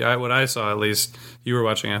see what I saw, at least. You were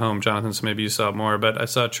watching at home, Jonathan, so maybe you saw it more. But I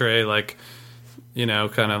saw Trey, like,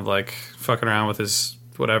 kind of like fucking around with his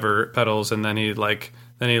whatever pedals, and then he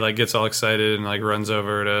gets all excited and like runs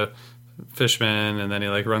over to Fishman, and then he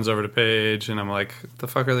like runs over to Page, and I'm like, the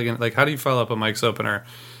fuck are they gonna, like, how do you follow up a Mike's opener?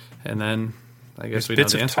 And then I guess we know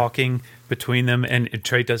bits the of answer. Talking between them, and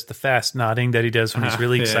Trey does the fast nodding that he does when he's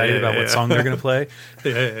really excited about what song they're going to play.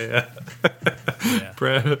 Yeah.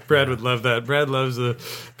 Brad would love that. Brad loves the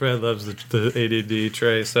ADD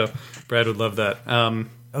Trey, so Brad would love that.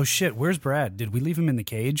 Oh shit, where's Brad? Did we leave him in the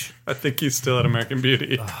cage? I think he's still at American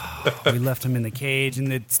Beauty. We left him in the cage, and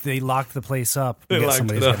they locked the place up. We got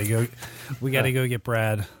to go get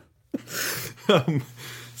Brad.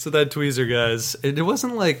 So that tweezer, guys, it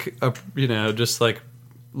wasn't like just like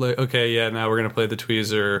okay, yeah, now we're gonna play the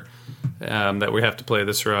tweezer that we have to play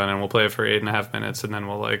this run, and we'll play it for 8.5 minutes, and then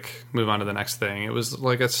we'll like move on to the next thing. It was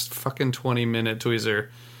like a fucking 20-minute tweezer.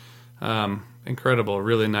 Incredible,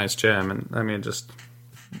 really nice jam, and I mean, just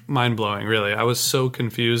mind blowing. Really, I was so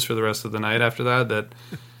confused for the rest of the night after that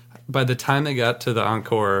by the time they got to the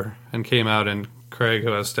encore and came out, and Craig,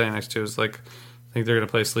 who I was staying next to, was like, I think they're going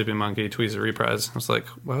to play Sleeping Monkey, Tweezer Reprise. I was like,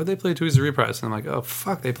 why would they play Tweezer Reprise? And I'm like, oh,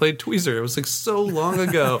 fuck, they played Tweezer. It was like so long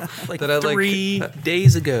ago. Like that I 3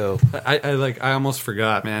 days ago. I almost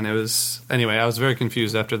forgot, man. It was, anyway, I was very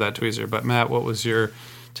confused after that Tweezer. But Matt, what was your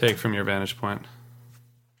take from your vantage point?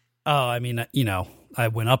 Oh, I mean, I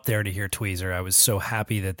went up there to hear Tweezer. I was so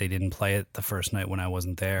happy that they didn't play it the first night when I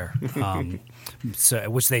wasn't there,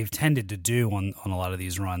 which they've tended to do on a lot of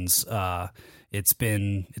these runs. It's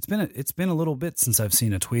been a little bit since I've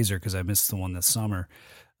seen a Tweezer because I missed the one this summer.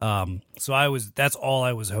 That's all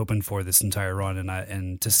I was hoping for this entire run,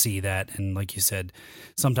 and to see that. And like you said,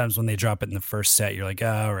 sometimes when they drop it in the first set, you're like,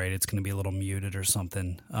 all right, it's going to be a little muted or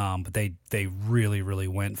something. But they really, really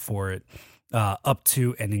went for it. Up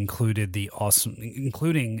to and including the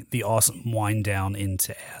awesome wind down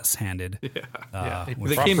into Ass Handed.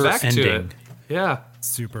 They came back ending. To it. Yeah.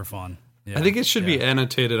 Super fun. Yeah. I think it should be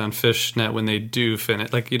annotated on Fishnet when they do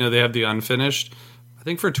finish. Like, they have the unfinished. I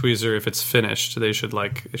think for Tweezer, if it's finished, they should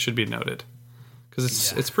it should be noted.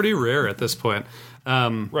 Because it's pretty rare at this point.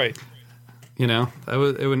 Right.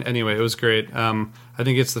 Anyway, it was great. I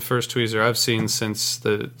think it's the first Tweezer I've seen since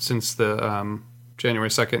the January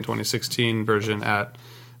 2nd, 2016 version at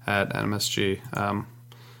MSG.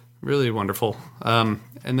 Really wonderful.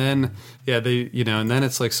 And then, and then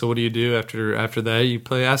it's like, so what do you do after that? You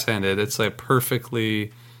play Ass Handed. It's like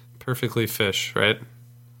perfectly Fish, right?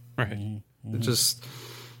 Right. Mm-hmm. It's just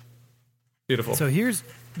beautiful. So here's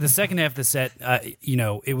the second half of the set.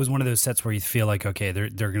 It was one of those sets where you feel like, okay,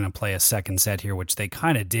 they're going to play a second set here, which they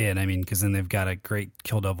kind of did. I mean, because then they've got a great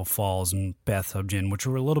Kill Devil Falls and Bathtub Gin, which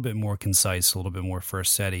were a little bit more concise, a little bit more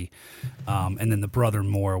first setty. And then the Brother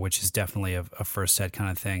More, which is definitely a first set kind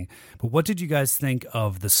of thing. But what did you guys think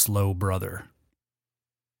of the Slow Brother?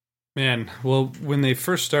 Man, well, when they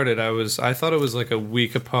first started, I thought it was like a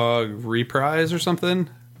Weekapog reprise or something.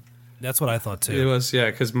 That's what I thought too. It was,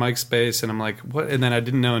 because Mike's bass, and I'm like, what? And then I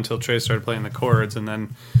didn't know until Trey started playing the chords, and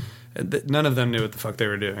then none of them knew what the fuck they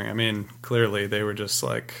were doing. I mean, clearly they were just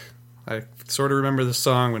like, I sort of remember the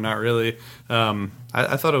song, but not really.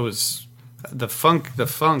 I thought it was the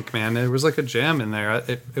funk, man. There was like a jam in there.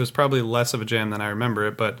 It was probably less of a jam than I remember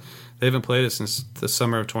it, but they haven't played it since the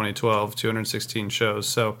summer of 2012, 216 shows.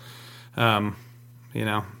 So, that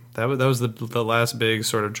was the last big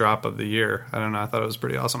sort of drop of the year. I don't know. I thought it was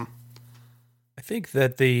pretty awesome. I think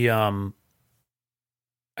that the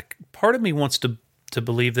part of me wants to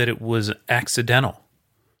believe that it was accidental.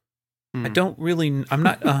 I'm not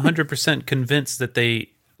 100% convinced that they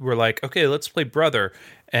were like, okay, let's play Brother,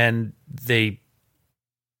 and they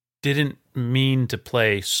didn't mean to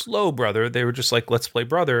play Slow Brother. They were just like, let's play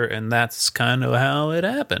Brother, and that's kind of how it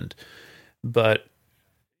happened. But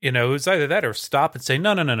it was either that or stop and say,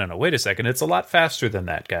 no, wait a second, it's a lot faster than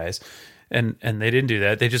that, guys. And they didn't do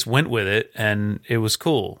that. They just went with it, and it was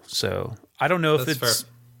cool. So I don't know if it's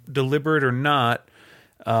deliberate or not,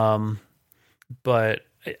 but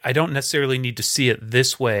I don't necessarily need to see it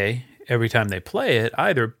this way every time they play it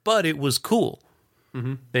either, but it was cool.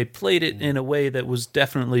 Mm-hmm. They played it in a way that was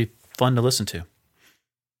definitely fun to listen to.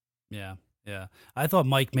 Yeah. I thought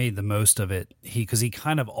Mike made the most of it because he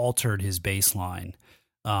kind of altered his bass line.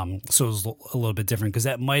 So it was a little bit different because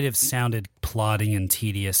that might have sounded plodding and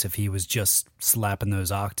tedious if he was just slapping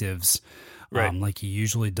those octaves like he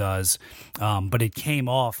usually does. But it came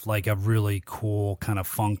off like a really cool kind of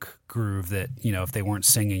funk groove that, if they weren't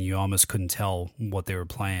singing, you almost couldn't tell what they were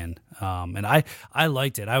playing. And I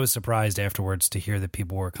liked it. I was surprised afterwards to hear that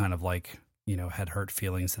people were kind of like, had hurt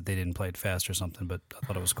feelings that they didn't play it fast or something, but I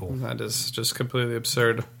thought it was cool. That is just completely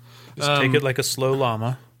absurd. Just take it like a slow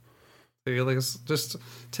llama. Just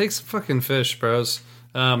take some fucking fish, bros.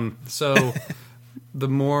 So the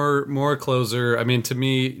more closer, I mean, to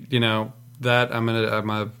me, that I'm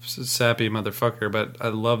a sappy motherfucker, but I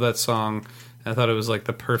love that song. I thought it was like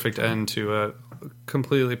the perfect end to a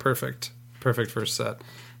completely perfect first set.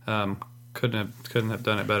 Couldn't have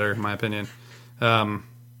done it better, in my opinion.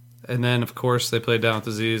 And then, of course, they played Down with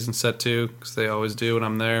Disease in set 2 because they always do when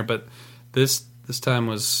I'm there. But this time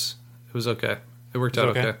was okay. It worked out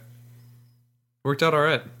okay. Worked out all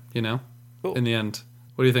right, Cool. In the end.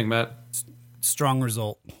 What do you think, Matt? Strong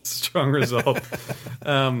result. Strong result.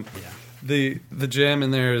 Yeah. The jam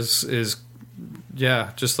in there is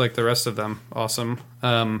just like the rest of them. Awesome.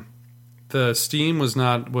 The steam was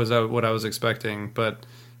not what I was expecting, but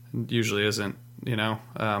usually isn't.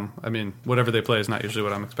 I mean, whatever they play is not usually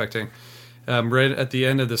what I'm expecting. Right at the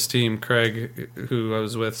end of the steam, Craig, who I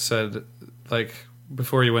was with, said like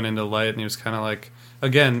before he went into light, and he was kind of like,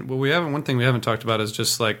 again, one thing we haven't talked about is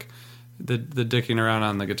just like the dicking around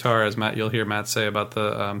on the guitar, as you'll hear Matt say about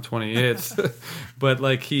the 28th, but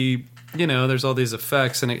like he, there's all these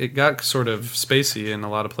effects, and it got sort of spacey in a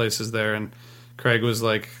lot of places there, and Craig was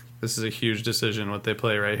like, this is a huge decision what they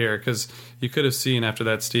play right here, because you could have seen after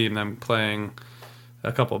that steam them playing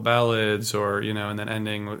a couple ballads, or and then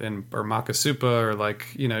ending or Makasupa, or like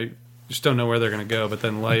you just don't know where they're going to go, but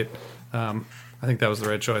then light, I think that was the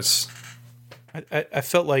right choice. I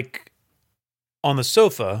felt like on the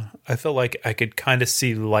sofa, I felt like I could kind of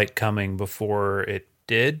see light coming before it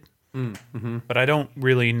did. Mm-hmm. But I don't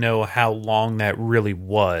really know how long that really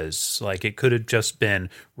was. Like, it could have just been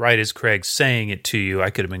right as Craig's saying it to you. I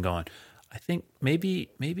could have been going, I think maybe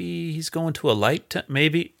he's going to a light.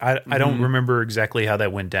 Maybe I don't remember exactly how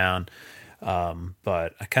that went down.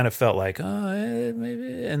 But I kind of felt like,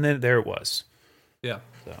 maybe, and then there it was. Yeah.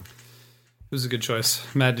 So. It was a good choice.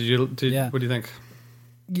 Matt, what do you think?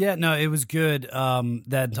 Yeah, no, it was good.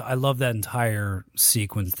 That I love that entire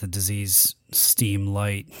sequence, the Disease, steam,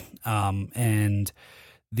 light, and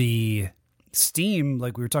the steam,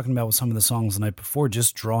 like we were talking about with some of the songs the night before,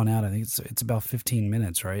 just drawn out. I think it's about 15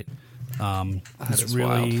 minutes, right? It's really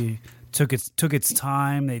wild. took its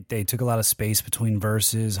time. They took a lot of space between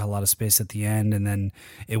verses, a lot of space at the end, and then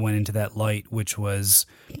it went into that light, which was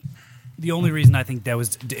the only reason I think it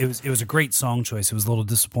was a great song choice. It was a little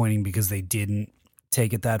disappointing because they didn't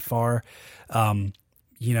take it that far.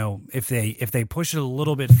 If they push it a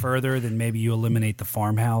little bit further, then maybe you eliminate the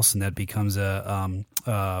farmhouse, and that becomes a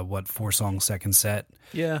 4-song second set.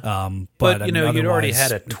 Yeah. But you'd already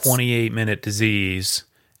had a 28-minute Disease,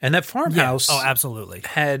 and that farmhouse. Yeah. Oh, absolutely.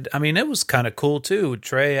 It was kind of cool too.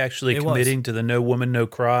 Trey actually committing to the No Woman No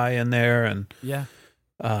Cry in there, and yeah.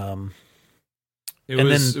 Then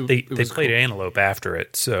they played cool. Antelope after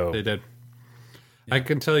it, so they did. I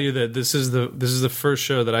can tell you that this is the first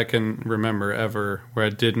show that I can remember ever where I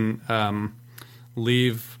didn't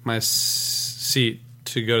leave my seat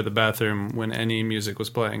to go to the bathroom when any music was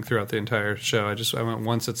playing throughout the entire show. I went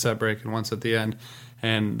once at set break and once at the end,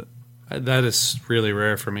 and that is really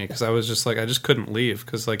rare for me because I was just like, I just couldn't leave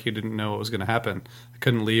because like you didn't know what was going to happen. I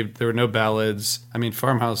couldn't leave. There were no ballads. I mean,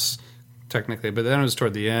 Farmhouse technically, but then it was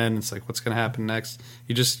toward the end. It's like, what's going to happen next?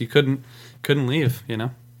 You couldn't leave.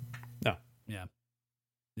 No. Yeah.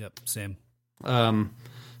 Yep. Same.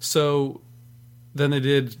 So then they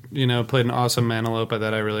did, played an awesome Antelope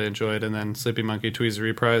that I really enjoyed, and then Sleepy Monkey Tweezer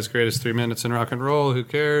reprise, greatest 3 minutes in rock and roll. Who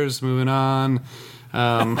cares? Moving on.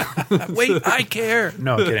 Wait, I care.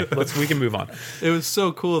 No, I'm kidding. We can move on. It was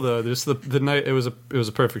so cool though. Just the night. It was a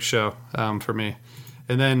perfect show for me.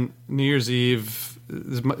 And then New Year's Eve.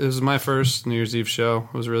 This was my first New Year's Eve show.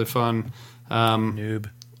 It was really fun.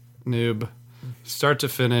 Noob. Start to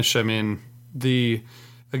finish. I mean, the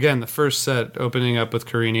first set opening up with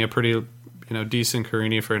Carini, a pretty decent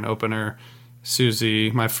Carini for an opener.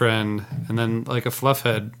 Susie, my friend, and then like a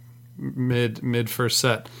Fluffhead mid first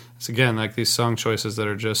set. It's again like these song choices that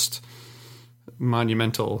are just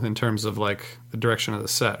monumental in terms of like the direction of the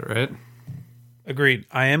set, right? Agreed.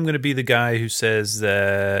 I am going to be the guy who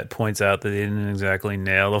points out that they didn't exactly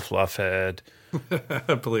nail the Fluffhead.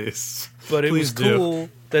 Please. But it was cool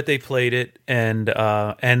that they played it, and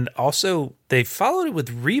also they followed it with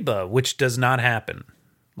Reba, which does not happen.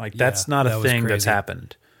 Like that's not a thing that's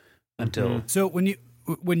happened until. Mm-hmm. So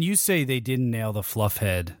when you say they didn't nail the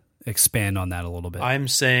Fluffhead, expand on that a little bit. I'm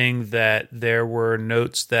saying that there were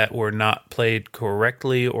notes that were not played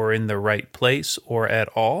correctly or in the right place or at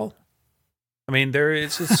all. I mean, there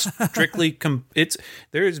is a strictly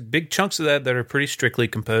there's big chunks of that are pretty strictly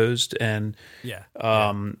composed, and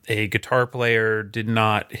a guitar player did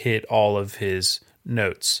not hit all of his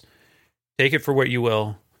notes. Take it for what you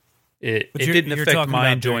will. It didn't affect my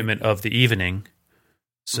enjoyment of the evening.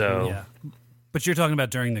 So, but you're talking about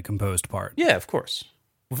during the composed part. Yeah, of course.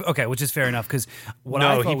 Okay, which is fair enough because he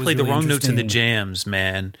played the wrong notes in the jams,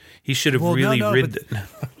 man. He should have rid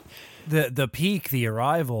the peak, the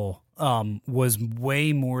arrival, was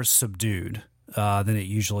way more subdued than it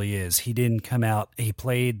usually is. He didn't come out. He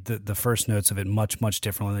played the first notes of it much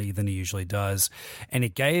differently than he usually does, and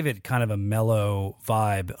it gave it kind of a mellow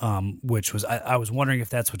vibe. Which was I was wondering if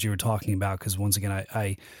that's what you were talking about, because once again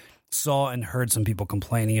I saw and heard some people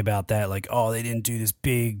complaining about that, like, oh, they didn't do this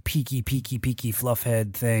big peaky fluff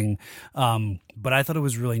head thing. But I thought it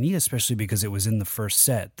was really neat, especially because it was in the first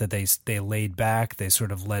set that they laid back, they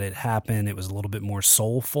sort of let it happen. It was a little bit more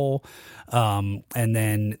soulful. And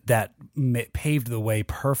then that paved the way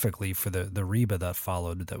perfectly for the Reba that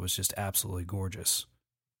followed. That was just absolutely gorgeous.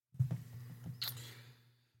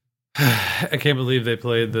 I can't believe they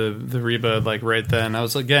played the Reba like right then. I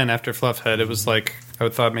was, again, after Fluffhead, it was like I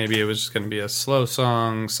thought maybe it was just going to be a slow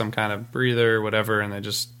song, some kind of breather, whatever, and they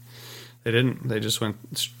didn't.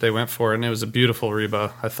 They went for it, and it was a beautiful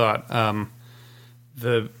Reba. I thought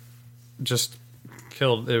it just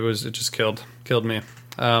killed me.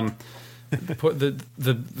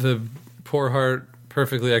 The Poor Heart,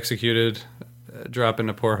 perfectly executed. Drop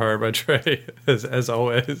into Poor Heart by Trey, as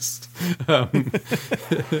always.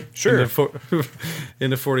 Sure.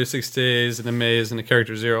 Into 46 Days, and Amaze, and the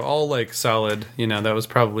Character Zero, all like solid. That was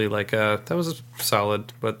probably like that was a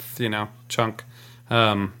solid, but chunk.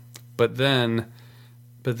 But then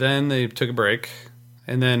they took a break,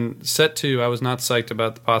 and then set 2. I was not psyched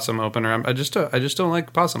about the Possum opener. I just don't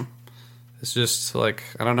like Possum. It's just like,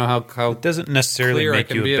 I don't know how it doesn't necessarily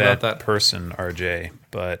make you a bad that person, RJ,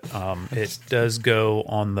 but it does go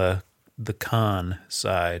on the con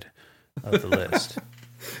side of the list.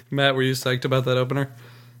 Matt, were you psyched about that opener?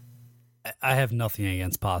 I have nothing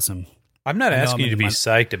against Possum. I'm not asking you to be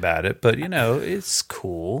psyched about it, but it's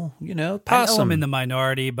cool. Possum. I know I'm in the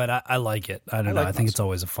minority, but I like it. I don't know. I think it's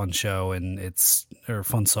always a fun show, and or a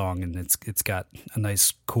fun song, and it's got a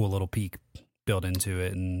nice, cool little peak built into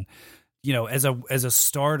it, and as a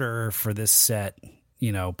starter for this set,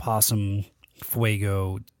 Possum,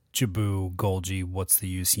 Fuego, Jabu, Golgi, What's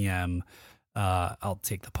the UCM? I'll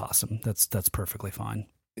take the Possum. That's perfectly fine.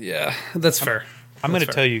 Yeah, that's fair. I'm going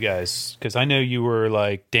to tell you guys, because I know you were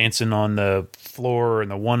like dancing on the floor in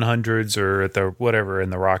the 100s or at the whatever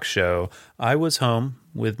in the rock show. I was home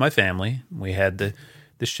with my family. We had the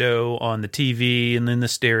show on the TV and then the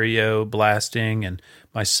stereo blasting, and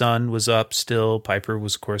my son was up still. Piper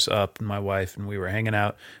was, of course, up, and my wife, and we were hanging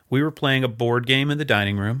out. We were playing a board game in the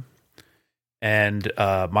dining room, and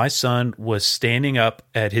my son was standing up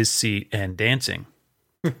at his seat and dancing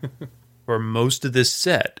for most of this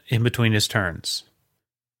set in between his turns.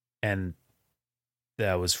 And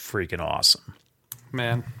that was freaking awesome.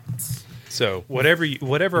 Man. So whatever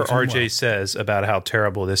RJ says about how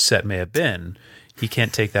terrible this set may have been, he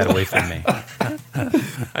can't take that away from me.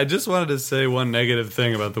 I just wanted to say one negative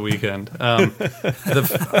thing about the weekend. I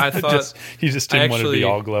thought you just didn't want to be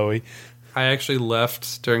all glowy. I actually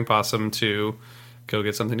left during Possum to go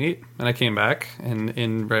get something to eat, and I came back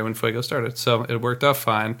in right when Fuego started, so it worked out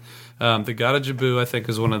fine. The Gata Jabu, I think,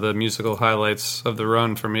 is one of the musical highlights of the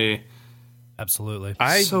run for me. Absolutely,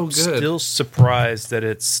 I'm still surprised that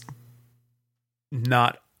it's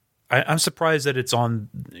not. I'm surprised that it's on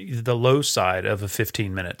the low side of a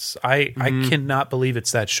 15 minutes. I cannot believe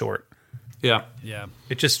it's that short. Yeah.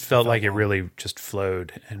 It just felt like it really just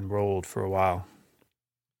flowed and rolled for a while.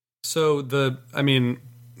 So to me,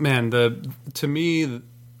 on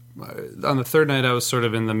the third night I was sort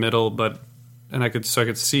of in the middle, I could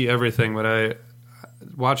see everything. But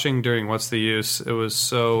watching during What's the Use, it was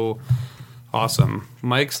so awesome.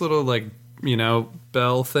 Mike's little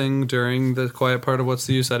bell thing during the quiet part of What's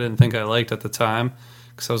the Use, I didn't think I liked at the time,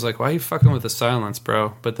 because I was like, why are you fucking with the silence,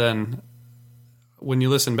 bro? But then when you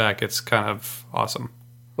listen back, it's kind of awesome.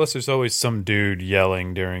 Plus there's always some dude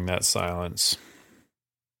yelling during that silence.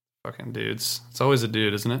 Fucking dudes. It's always a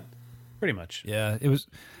dude, isn't it? Pretty much. Yeah, it was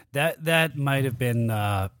that might have been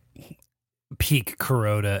peak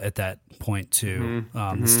Kuroda at that point too.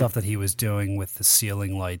 The stuff that he was doing with the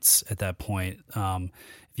ceiling lights at that point.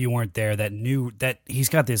 If you weren't there, that he's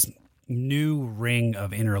got this new ring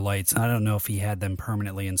of inner lights. I don't know if he had them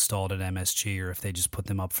permanently installed at MSG or if they just put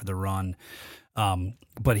them up for the run.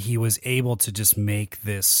 But he was able to just make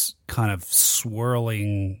this kind of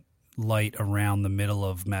swirling light around the middle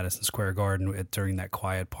of Madison Square Garden during that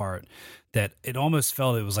quiet part that it almost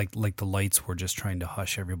felt it was like the lights were just trying to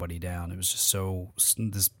hush everybody down. It was just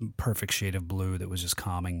this perfect shade of blue that was just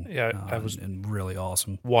calming. Yeah, I was and really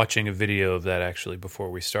awesome. Watching a video of that actually before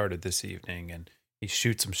we started this evening, and he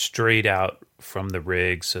shoots them straight out from the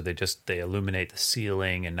rig, so they illuminate the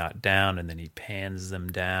ceiling and not down, and then he pans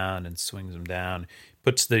them down and swings them down.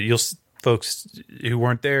 Folks who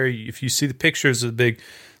weren't there, if you see the pictures of the big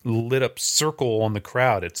lit up circle on the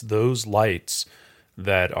crowd, it's those lights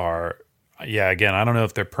that are, again, I don't know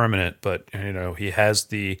if they're permanent, but he has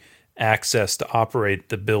the access to operate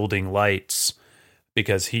the building lights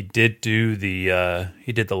because he did do the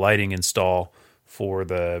lighting install for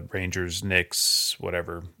the Rangers, Knicks,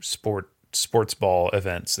 whatever sports ball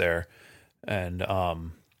events there, and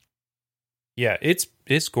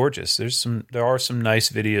it's gorgeous. There are some nice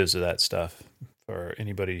videos of that stuff for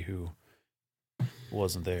anybody who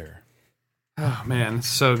wasn't there. Oh man, it's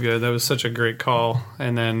so good. That was such a great call.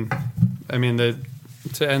 And then, I mean,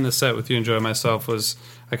 to end the set with You Enjoy Myself was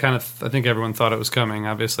I think everyone thought it was coming,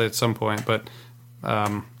 obviously at some point, but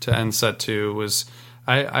to end set 2 was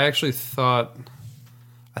I actually thought.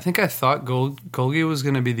 I thought Golgi was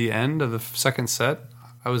going to be the end of the second set.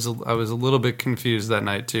 I was a little bit confused that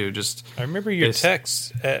night too. I remember your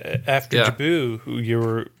text after Jabu, who you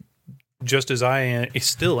were just as I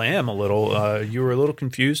still am a little. You were a little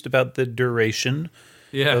confused about the duration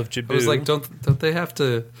of Jabu. I was like, don't they have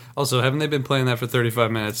to? Also, haven't they been playing that for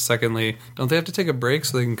 35 minutes? Secondly, don't they have to take a break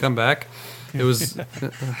so they can come back? It was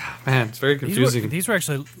man, it's very confusing. These were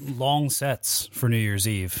actually long sets for New Year's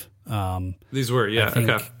Eve. These were,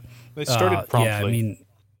 okay. They started promptly. Yeah, I mean,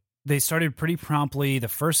 they started pretty promptly. The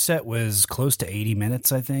first set was close to 80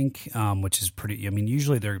 minutes, I think, which is pretty. I mean,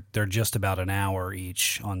 usually they're just about an hour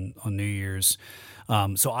each on New Year's.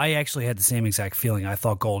 So I actually had the same exact feeling. I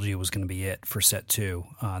thought Golgi was going to be it for set 2,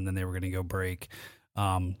 and then they were going to go break.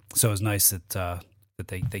 So it was nice that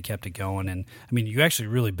they kept it going. And I mean, you actually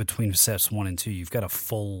really between sets 1 and 2, you've got a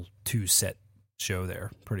full 2-set show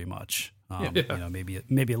there, pretty much.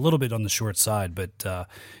 Maybe a little bit on the short side, but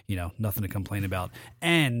nothing to complain about.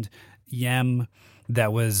 And Yem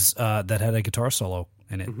that had a guitar solo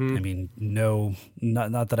in it. Mm-hmm. I mean,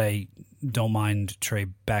 not that I don't mind Trey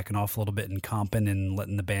backing off a little bit and comping and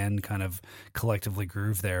letting the band kind of collectively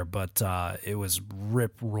groove there, but it was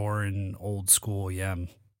rip roaring old school Yem.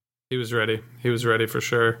 He was ready. He was ready for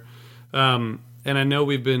sure. And I know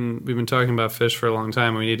we've been talking about Phish for a long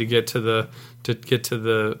time. We need to get to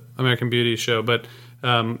the American Beauty show, but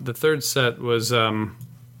the third set was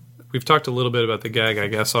we've talked a little bit about the gag, I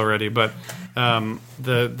guess, already. But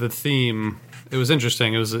the theme, it was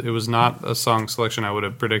interesting. It was not a song selection I would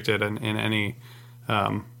have predicted in any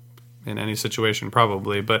situation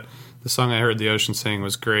probably. But the song I heard the ocean sing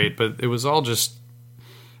was great. But it was all just,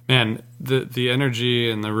 man, the energy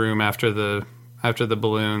in the room after the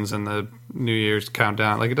balloons and the New Year's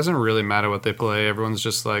countdown, like it doesn't really matter what they play. Everyone's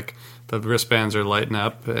just like the wristbands are lighting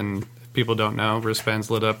up, and people don't know wristbands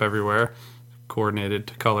lit up everywhere,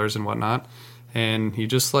 coordinated colors and whatnot. And you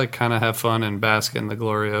just like kind of have fun and bask in the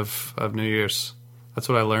glory of New Year's. That's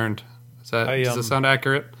what I learned. Does that sound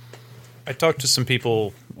accurate? I talked to some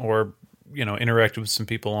people, or interacted with some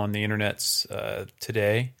people on the internets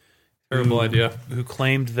today. Terrible idea. Who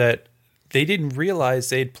claimed that they didn't realize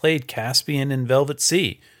they had played Caspian and Velvet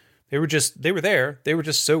Sea. They were there. They were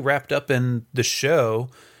just so wrapped up in the show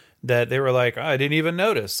that they were like, I didn't even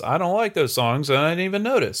notice. I don't like those songs, and I didn't even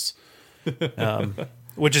notice.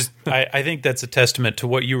 Which is, I think that's a testament to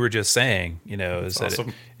what you were just saying. Is that's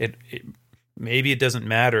awesome. That it maybe it doesn't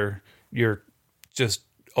matter. You're just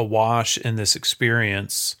awash in this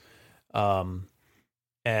experience,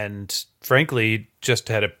 and frankly, just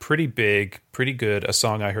had a pretty good A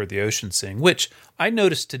Song I Heard the Ocean Sing, which I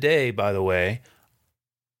noticed today, by the way.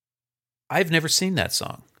 I've never seen that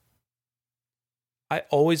song. I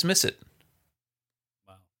always miss it.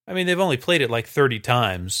 Wow. I mean, they've only played it like 30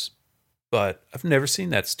 times, but I've never seen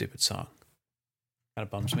that stupid song. Kind of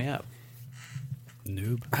bums me out.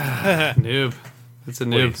 Noob. Noob. It's a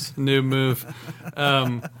noob move.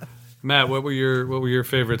 Matt, what were your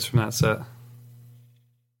favorites from that set?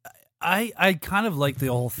 I kind of like the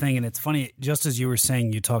whole thing, and it's funny, just as you were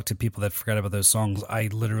saying, you talked to people that forgot about those songs. I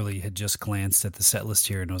literally had just glanced at the set list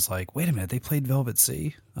here and was like, wait a minute, they played Velvet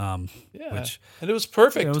Sea? And it was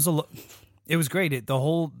perfect. It was great.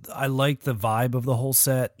 I liked the vibe of the whole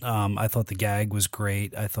set. I thought the gag was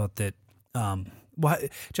great. I thought that,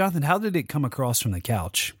 Jonathan, how did it come across from the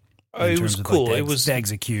couch? It was cool. It was the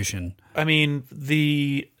execution. I mean,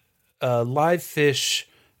 the Live Phish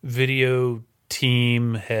video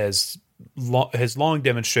team has has long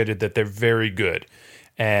demonstrated that they're very good,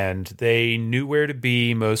 and they knew where to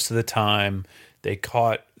be most of the time. They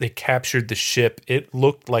captured the ship. It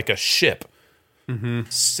looked like a ship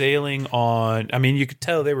sailing on. I mean, you could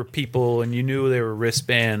tell they were people, and you knew they were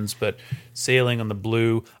wristbands, but sailing on the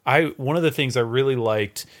blue. One of the things I really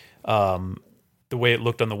liked, the way it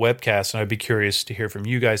looked on the webcast, and I'd be curious to hear from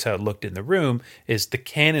you guys how it looked in the room, is the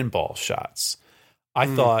cannonball shots. I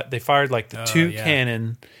thought they fired like the two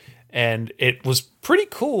cannon, and it was pretty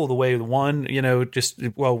cool the way the one,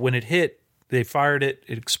 when it hit, they fired it,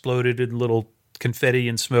 it exploded in little confetti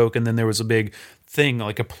and smoke, and then there was a big thing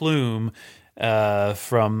like a plume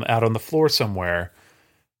from out on the floor somewhere.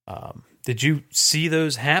 Did you see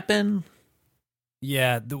those happen?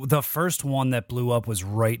 Yeah, the first one that blew up was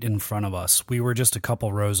right in front of us. We were just a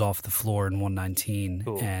couple rows off the floor in 119,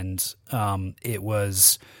 cool. And it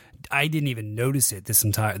was. I didn't even notice it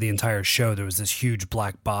the entire show. There was this huge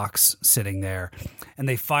black box sitting there, and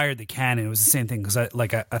they fired the cannon. It was the same thing because I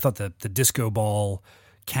thought the disco ball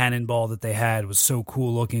cannonball that they had was so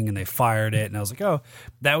cool looking, and they fired it, and I was like, oh,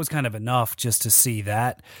 that was kind of enough just to see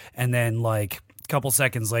that. And then like a couple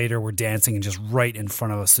seconds later, we're dancing, and just right in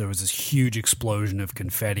front of us there was this huge explosion of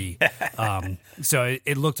confetti. So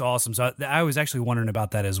it looked awesome. So I was actually wondering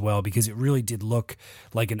about that as well, because it really did look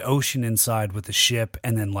like an ocean inside with the ship,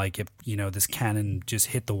 and then like if this cannon just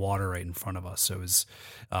hit the water right in front of us. So it was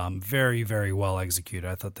very, very well executed.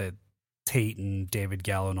 I thought that Tate and David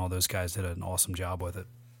Gallo and all those guys did an awesome job with it.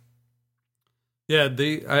 Yeah,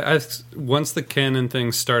 I once the cannon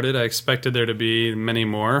thing started, I expected there to be many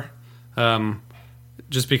more,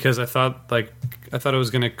 just because I thought it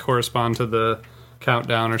was going to correspond to the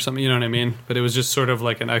countdown or something. You know what I mean? But it was just sort of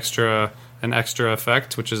like an extra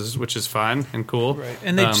effect, which is fine and cool. Right,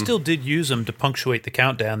 and they still did use them to punctuate the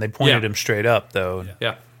countdown. They pointed them straight up, though.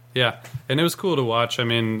 Yeah, and it was cool to watch. I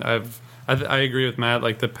mean, I agree with Matt.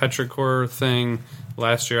 Like the Petrichor thing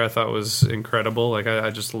last year, I thought was incredible. Like I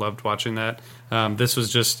just loved watching that. This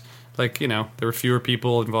was just like, there were fewer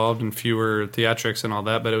people involved and fewer theatrics and all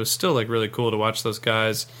that, but it was still like really cool to watch those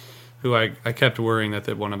guys who I kept worrying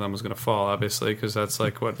that one of them was going to fall, obviously, because that's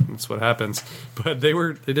what happens. But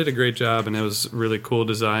they did a great job, and it was really cool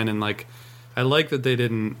design. And like, I like that they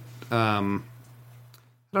didn't, I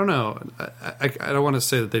don't know. I don't want to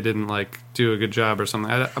say that they didn't like do a good job or something.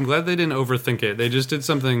 I'm glad they didn't overthink it. They just did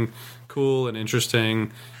something cool and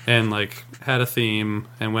interesting, and like had a theme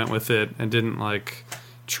and went with it, and didn't like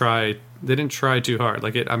try. They didn't try too hard.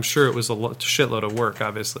 Like I'm sure it was a shitload of work,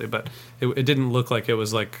 obviously, but it didn't look like it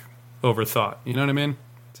was like overthought. You know what I mean?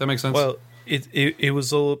 Does that make sense? Well, it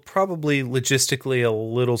was probably logistically a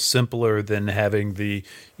little simpler than having the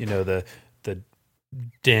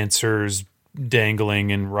dancers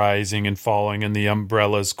dangling and rising and falling, and the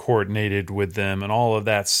umbrellas coordinated with them, and all of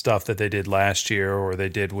that stuff that they did last year, or they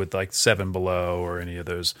did with like Seven Below or any of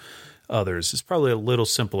those others. It's probably a little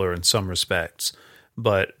simpler in some respects,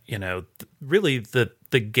 but really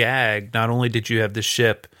the gag. Not only did you have the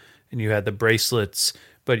ship and you had the bracelets,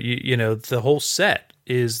 but the whole set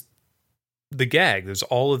is the gag. There's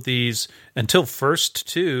all of these until First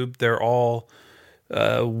Tube. They're all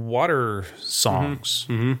water songs,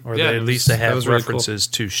 or at least they have references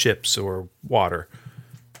to ships or water.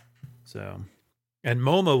 So, and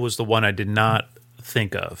MoMA was the one I did not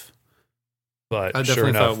think of, but I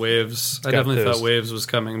definitely thought Waves. I definitely thought Waves was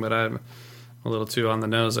coming, but I'm a little too on the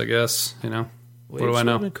nose, I guess. What do I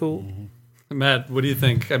know? Cool. Matt, what do you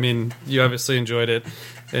think? I mean, you obviously enjoyed it,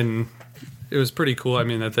 and it was pretty cool. I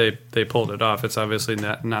mean, that they pulled it off. It's obviously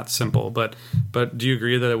not simple, but do you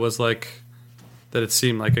agree that it was like? That it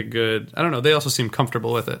seemed like a good, I don't know, they also seemed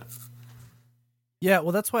comfortable with it. Yeah,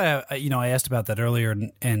 well, that's why I asked about that earlier,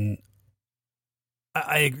 and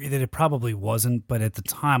I agree that it probably wasn't, but at the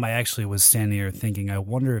time I actually was standing here thinking, I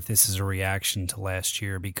wonder if this is a reaction to last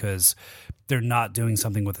year, because they're not doing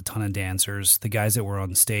something with a ton of dancers. The guys that were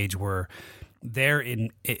on stage were there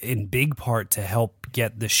in big part to help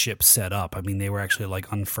get the ship set up. I mean, they were actually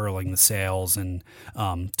like unfurling the sails and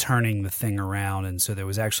turning the thing around, and so there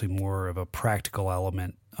was actually more of a practical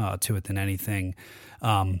element to it than anything.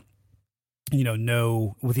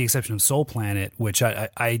 No, with the exception of Soul Planet, which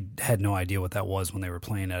I had no idea what that was when they were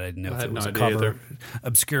playing it. I didn't know if it was a cover,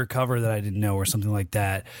 obscure cover that I didn't know or something like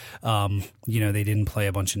that. They didn't play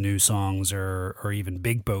a bunch of new songs or even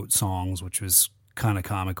Big Boat songs, which was kind of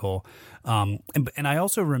comical. And I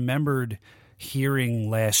also remembered hearing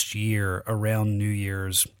last year around New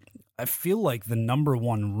Year's, I feel like the number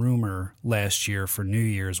one rumor last year for New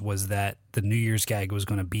Year's was that the New Year's gag was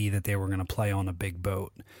going to be that they were going to play on a big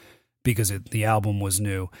boat. because the album was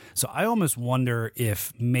new. So I almost wonder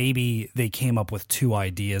if maybe they came up with two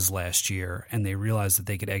ideas last year and they realized that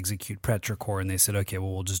they could execute Petrichor, and they said, okay,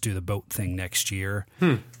 well, we'll just do the boat thing next year.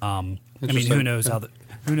 I mean, who knows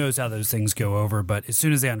how those things go over? But as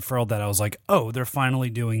soon as they unfurled that, I was like, oh, they're finally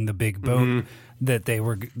doing the big boat that they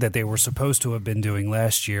were supposed to have been doing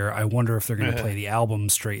last year. I wonder if they're going to play the album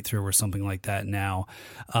straight through or something like that now.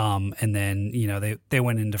 And then they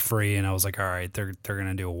went into free, and I was like, all right, they're going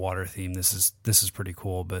to do a water theme. This is pretty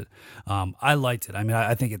cool. But I liked it. I mean,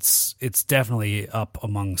 I think it's definitely up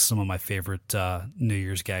among some of my favorite New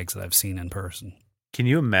Year's gags that I've seen in person. Can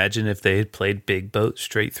you imagine if they had played Big Boat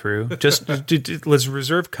straight through? Just let's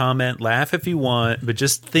reserve comment, laugh if you want, but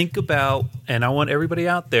just think about, and I want everybody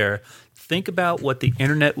out there, think about what the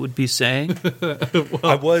internet would be saying.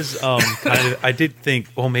 I was I did think,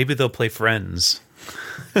 well, maybe they'll play Friends.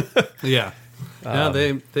 Yeah.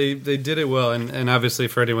 They did it well, and obviously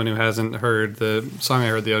for anyone who hasn't heard, the song I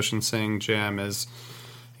Heard the Ocean Sing, Jam, is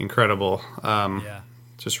incredible.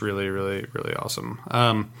 Just really, really, really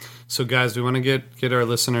awesome. So guys, we want to get our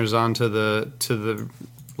listeners onto the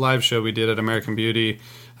live show we did at American Beauty.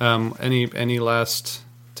 Any last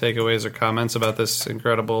takeaways or comments about this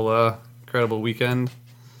incredible weekend?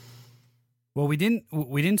 Well, we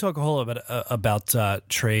didn't talk a whole lot about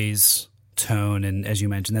Trey's tone, and as you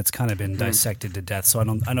mentioned, that's kind of been dissected to death, so I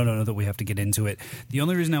don't know that we have to get into it. The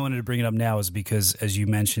only reason I wanted to bring it up now is because, as you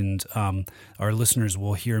mentioned, our listeners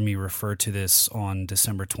will hear me refer to this on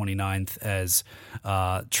December 29th as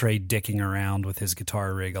Trey dicking around with his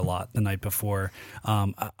guitar rig a lot the night before.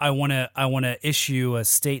 I want to issue a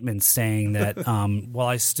statement saying that while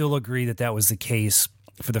I still agree that was the case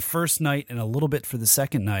for the first night and a little bit for the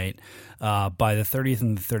second night, by the 30th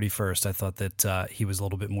and the 31st, I thought that he was a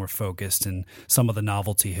little bit more focused, and some of the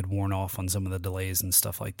novelty had worn off on some of the delays and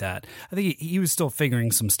stuff like that. I think he was still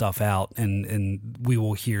figuring some stuff out, and we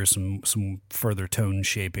will hear some further tone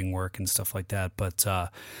shaping work and stuff like that. But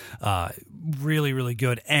really, really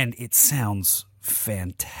good, and it sounds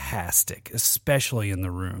fantastic, especially in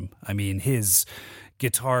the room. I mean, his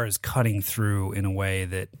guitar is cutting through in a way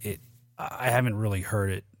that I haven't really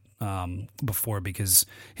heard it before, because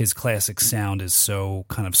his classic sound is so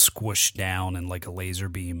kind of squished down and like a laser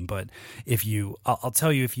beam. But I'll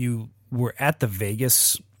tell you, if you were at the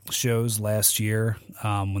Vegas shows last year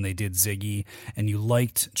when they did Ziggy, and you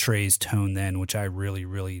liked Trey's tone then, which I really,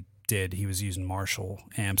 really did, he was using Marshall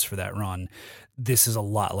amps for that run. This is a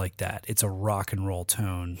lot like that. It's a rock and roll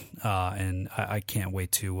tone, and I can't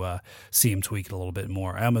wait to see him tweak it a little bit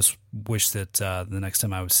more. I almost wish that the next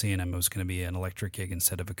time I was seeing him, it was going to be an electric gig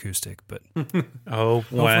instead of acoustic. But oh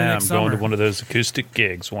wow, I'm going to one of those acoustic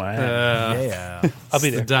gigs. Wow, yeah, I'll be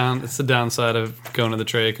there. It's the downside of going to the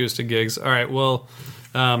Trey acoustic gigs. All right, well,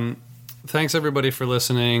 thanks everybody for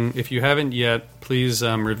listening. If you haven't yet, please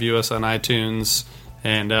review us on iTunes.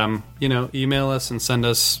 And email us and send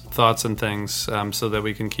us thoughts and things so that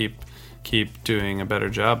we can keep doing a better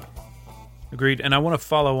job. Agreed. And I want to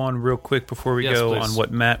follow on real quick before we go please. on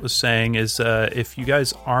what Matt was saying is if you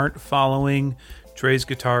guys aren't following Trey's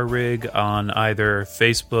Guitar Rig on either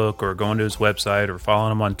Facebook or going to his website or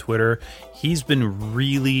following him on Twitter, he's been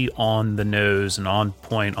really on the nose and on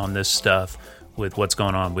point on this stuff with what's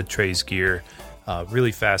going on with Trey's gear.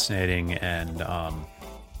 Really fascinating, and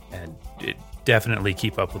it definitely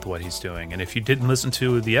keep up with what he's doing. And if you didn't listen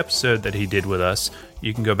to the episode that he did with us,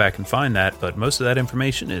 you can go back and find that, but most of that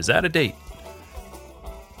information is out of date.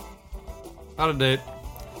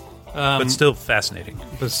 But still fascinating.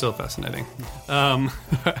 All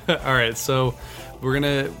right, so what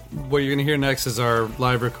you're gonna hear next is our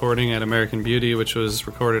live recording at American Beauty, which was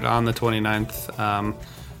recorded on the 29th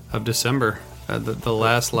of December, the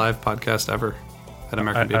last live podcast ever at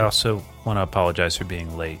American Beauty. I also want to apologize for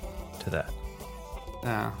being late to that. You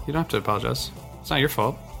don't have to apologize. It's not your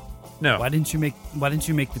fault. No. Why didn't you make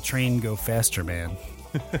the train go faster, man?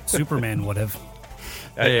 Superman would have.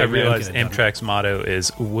 I realize Amtrak's motto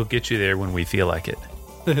is, we'll get you there when we feel like it.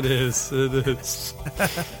 It is. That's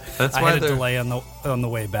I why had a delay on the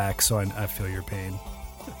way back, so I feel your pain.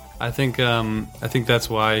 I think that's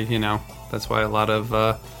why, that's why a lot of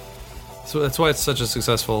so that's why it's such a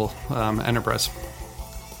successful enterprise.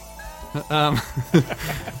 All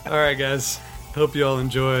right, guys. Hope you all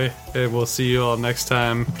enjoy, and we'll see you all next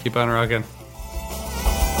time. Keep on rocking.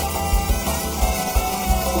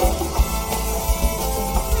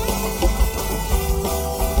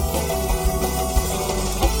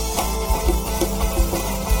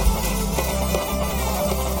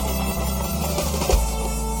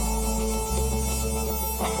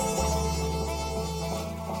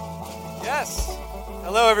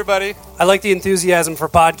 everybody. I like the enthusiasm for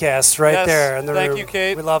podcasts right there in the room. Thank you,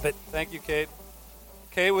 Kate. We love it. Thank you, Kate.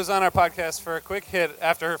 Kate was on our podcast for a quick hit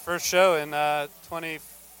after her first show in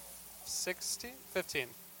 2016? 15?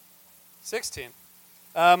 16.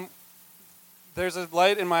 There's a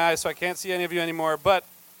light in my eye, so I can't see any of you anymore, but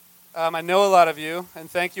I know a lot of you, and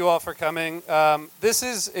thank you all for coming. This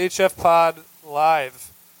is HF Pod Live,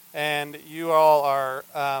 and you all are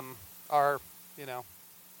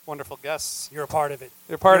wonderful guests. You're a part of it.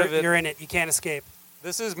 You're part of it. You're in it. You can't escape.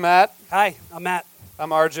 This is Matt. Hi, I'm Matt. I'm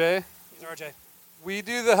RJ. He's RJ. We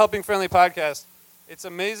do the Helping Friendly podcast. It's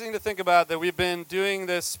amazing to think about that we've been doing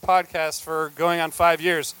this podcast for going on 5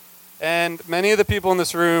 years, and many of the people in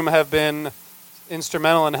this room have been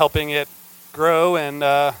instrumental in helping it grow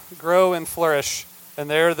and flourish, and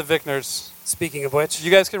they're the Vickners. Speaking of which,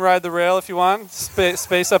 You guys can ride the rail if you want.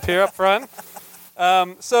 Space up here up front.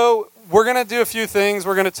 So we're going to do a few things.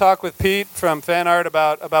 We're going to talk with Pete from Fan Art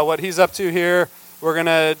about what he's up to here. We're going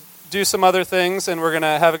to do some other things, and we're going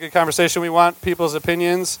to have a good conversation. We want people's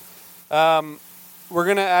opinions. We're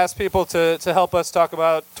going to ask people to help us talk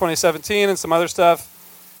about 2017 and some other stuff.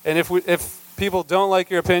 And if people don't like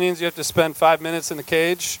your opinions, you have to spend 5 minutes in the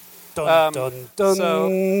cage. dun, dun, dun.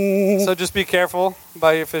 So just be careful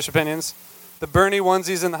about your fish opinions. The Bernie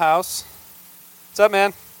onesies in the house. What's up,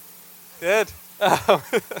 man? Good.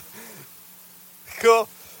 Cool.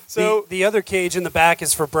 So the other cage in the back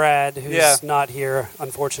is for Brad, who's Yeah. not here,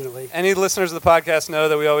 unfortunately. any listeners of the podcast know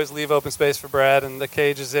that we always leave open space for Brad, and the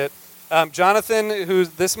cage is it. Jonathan, who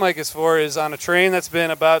this mic is for, is on a train that's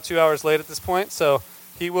been about 2 hours late at this point, so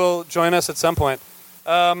he will join us at some point.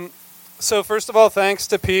 So first of all, thanks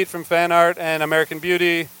to Pete from Fan Art and American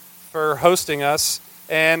Beauty for hosting us.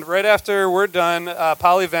 And right after we're done,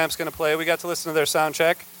 Polyvamp's going to play. We got to listen to their sound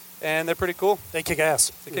check, and they're pretty cool. They kick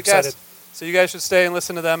ass. They I'm kick excited. ass. So you guys should stay and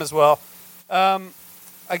listen to them as well.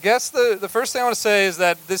 I guess the first thing I want to say is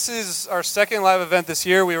that this is our second live event this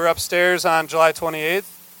year. We were upstairs on July 28th,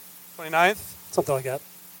 29th, Something like that.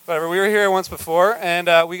 whatever. We were here once before, and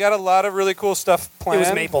we got a lot of really cool stuff planned. It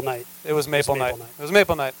was Maple Night. It was Maple Night. Maple Night. It was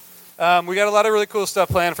Maple Night. We got a lot of really cool stuff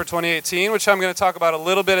planned for 2018, which I'm going to talk about a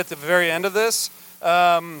little bit at the very end of this.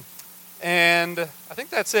 And I think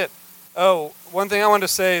that's it. Oh, one thing I wanted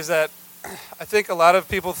to say is that I think a lot of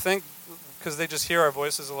people think, because they just hear our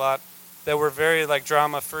voices a lot, that we're very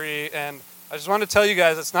drama-free. And I just want to tell you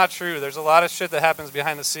guys it's not true. There's a lot of shit that happens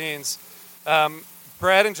behind the scenes.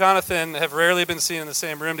 Brad and Jonathan have rarely been seen in the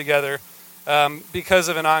same room together because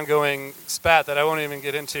of an ongoing spat that I won't even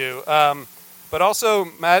get into. But also,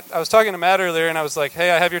 Matt, I was talking to Matt earlier, and I was like,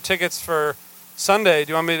 hey, I have your tickets for Sunday.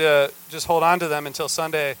 Do you want me to just hold on to them until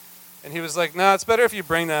Sunday? And he was like, no, it's better if you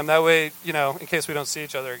bring them. That way, in case we don't see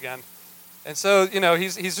each other again. And so,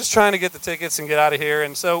 he's just trying to get the tickets and get out of here.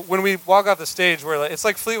 And so when we walk off the stage, we're like, it's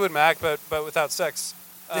like Fleetwood Mac, but without sex.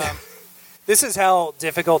 This is how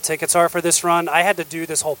difficult tickets are for this run. I had to do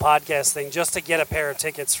this whole podcast thing just to get a pair of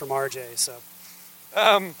tickets from RJ.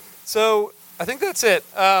 So I think that's it.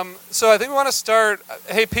 So I think we want to start.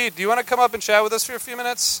 Hey, Pete, do you want to come up and chat with us for a few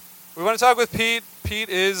minutes? We want to talk with Pete. Pete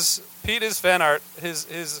is Fan Art.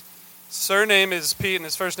 His surname is Pete, and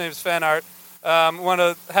his first name is Fan Art. We want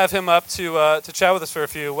to have him up to chat with us for a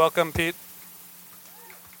few. Welcome, Pete.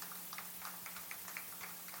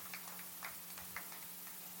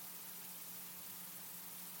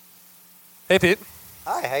 Hey, Pete.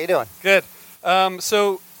 Hi, how you doing? Good.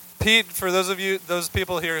 So, Pete, for those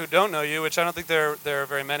people here who don't know you, which I don't think there are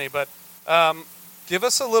very many, but give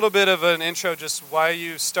us a little bit of an intro, just why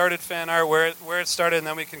you started Fan Art, where it started, and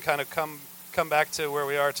then we can kind of come back to where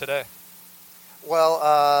we are today.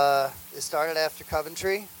 Well, it started after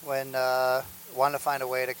Coventry when I wanted to find a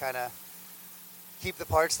way to kind of keep the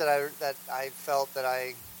parts that I felt that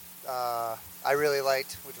I really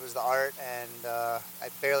liked, which was the art, and I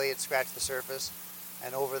barely had scratched the surface.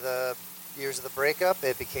 And over the years of the breakup,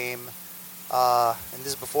 it became, and this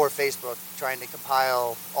is before Facebook, trying to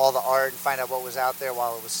compile all the art and find out what was out there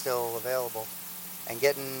while it was still available. And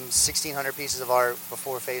getting 1,600 pieces of art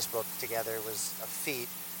before Facebook together was a feat.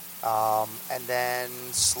 And then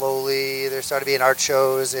slowly there started being art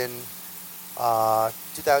shows in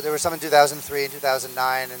 2000. There were some in 2003 and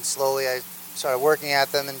 2009, and slowly I started working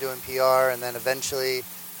at them and doing PR. And then eventually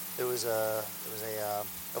there was a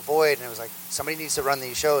void, and it was like, somebody needs to run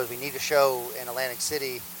these shows. We need a show in Atlantic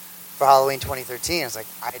City for Halloween 2013. It's like,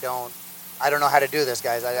 I don't know how to do this,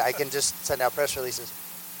 guys. I can just send out press releases.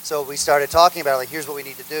 So we started talking about it, like, here's what we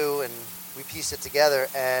need to do, and we pieced it together.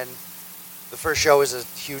 And the first show was a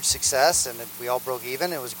huge success, and we all broke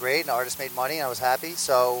even. It was great, and the artists made money, and I was happy.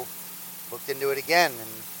 So looked into it again and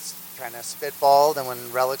kind of spitballed. And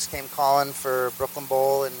when Relics came calling for Brooklyn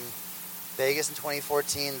Bowl in Vegas in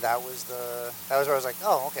 2014, that was where I was like,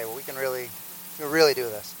 oh, okay, well, we can really do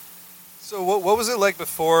this. So what was it like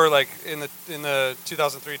before, like in the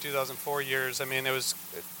 2003, 2004 years? I mean, it was,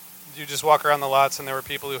 you just walk around the lots and there were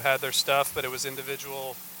people who had their stuff, but it was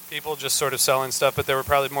individual people just sort of selling stuff, but there were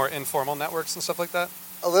probably more informal networks and stuff like that?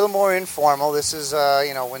 A little more informal. This is,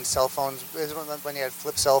 when cell phones, when you had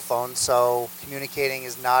flip cell phones, so communicating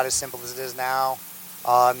is not as simple as it is now.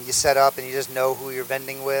 You set up and you just know who you're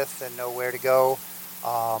vending with and know where to go.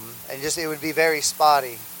 And just, it would be very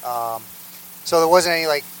spotty. So there wasn't any,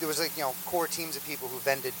 there was core teams of people who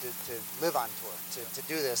vended to live on tour, to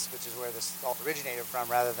do this, which is where this all originated from,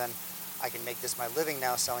 rather than I can make this my living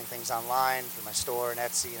now selling things online through my store and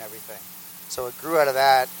Etsy and everything. So it grew out of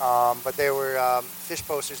that, but there were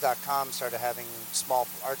fishposters.com started having small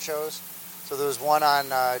art shows. So there was one on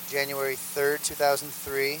January 3rd,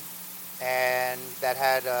 2003, and that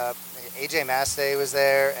had AJ Mastay was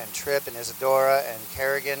there, and Tripp and Isadora and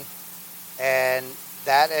Kerrigan, and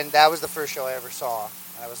that was the first show I ever saw,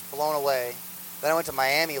 and I was blown away. Then I went to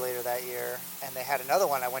Miami later that year, and they had another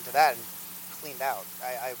one. I went to that and cleaned out.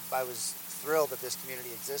 I was thrilled that this community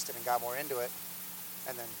existed and got more into it,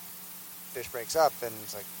 and then Fish breaks up, and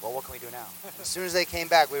it's like, well, what can we do now? As soon as they came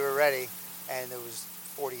back, we were ready, and there was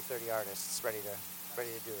 40, 30 artists ready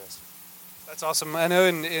to do this. That's awesome. I know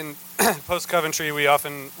in post Coventry, we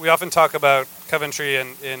often talk about Coventry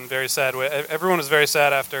in very sad way. Everyone was very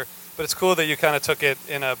sad after, but it's cool that you kind of took it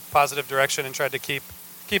in a positive direction and tried to keep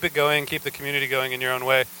it going, keep the community going in your own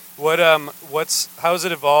way. How has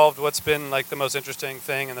it evolved? What's been like the most interesting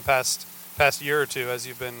thing in the past year or two as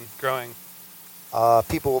you've been growing?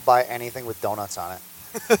 People will buy anything with donuts on it.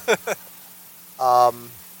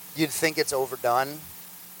 You'd think it's overdone,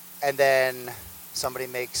 and then somebody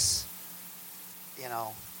makes,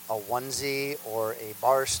 a onesie or a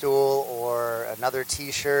bar stool or another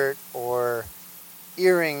T-shirt or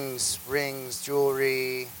earrings, rings,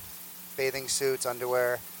 jewelry, bathing suits,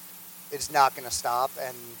 underwear. It's not going to stop,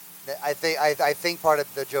 and I think part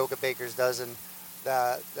of the joke that Baker's does, and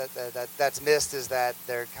that's missed, is that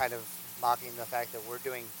they're kind of mocking the fact that we're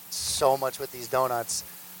doing so much with these donuts.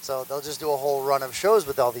 So they'll just do a whole run of shows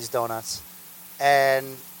with all these donuts,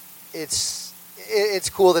 and it's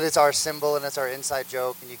cool that it's our symbol and it's our inside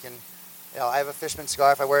joke. And you can, I have a Fishman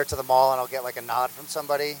scarf. I wear it to the mall, and I'll get like a nod from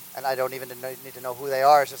somebody, and I don't even need to know who they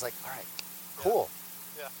are. It's just like, all right, cool.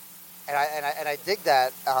 Yeah. And I dig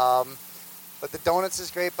that. But the donuts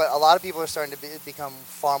is great. But a lot of people are starting to become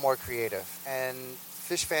far more creative, and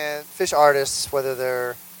fish artists, whether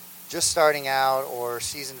they're just starting out or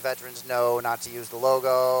seasoned veterans, know not to use the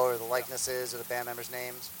logo or the likenesses or the band members'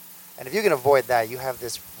 names. And if you can avoid that, you have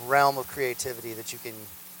this realm of creativity that you can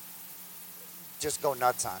just go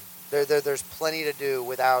nuts on. There's plenty to do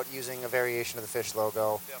without using a variation of the Fish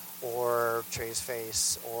logo, or Trey's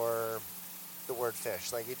face or the word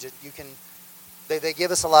fish. Like you can. They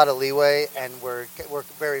give us a lot of leeway, and we're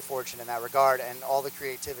very fortunate in that regard. And all the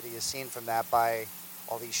creativity is seen from that by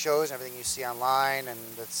all these shows and everything you see online, and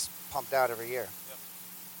that's pumped out every year.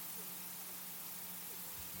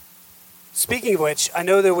 Speaking of which, I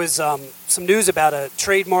know there was some news about a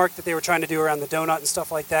trademark that they were trying to do around the donut and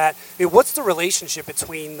stuff like that. I mean, what's the relationship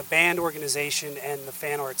between the band organization and the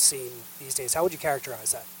fan art scene these days? How would you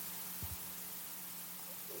characterize that?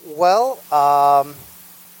 Well,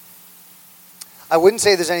 I wouldn't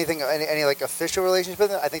say there's any like official relationship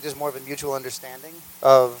with it. I think there's more of a mutual understanding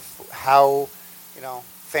of how,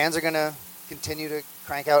 fans are going to continue to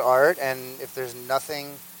crank out art, and if there's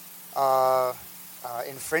nothing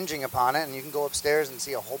infringing upon it, and you can go upstairs and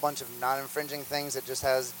see a whole bunch of non-infringing things that just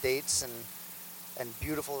has dates and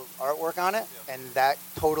beautiful artwork on it, and that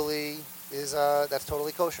totally is that's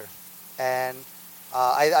totally kosher. And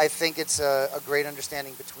I think it's a great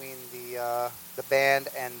understanding between the band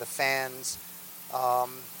and the fans.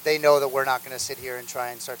 They know that we're not going to sit here and try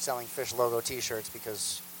and start selling Fish logo T-shirts,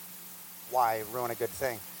 because why ruin a good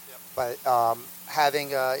thing? But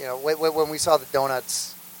having, when we saw the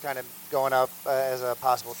donuts kind of going up as a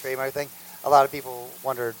possible trademark thing, a lot of people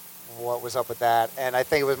wondered what was up with that. And I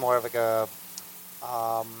think it was more of like a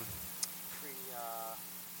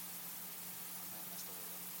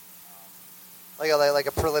like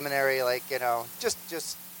a preliminary,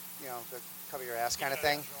 just cover your ass kind of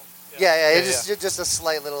thing. Just a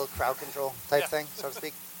slight little crowd control type thing, so to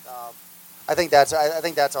speak. I think that's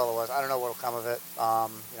all it was. I don't know what'll come of it.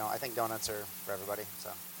 I think donuts are for everybody. So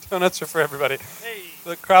donuts are for everybody. Hey.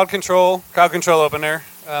 The crowd control opener.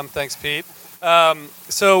 Thanks, Pete.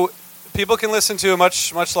 So people can listen to a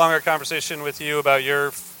much longer conversation with you about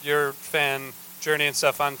your fan journey and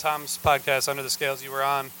stuff on Tom's podcast, Under the Scales, you were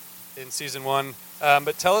on in season 1.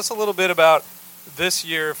 But tell us a little bit about this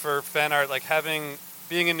year for fan art, like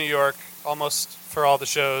being in New York almost for all the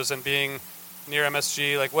shows and being near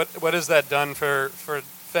MSG. Like what has that done for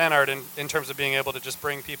fan art in terms of being able to just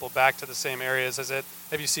bring people back to the same areas?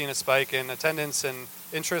 Have you seen a spike in attendance and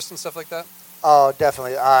interest and stuff like that? Oh,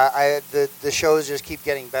 definitely. The shows just keep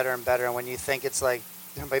getting better and better. And when you think it's like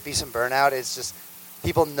there might be some burnout, it's just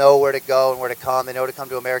people know where to go and where to come. They know to come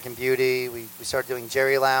to American Beauty. We started doing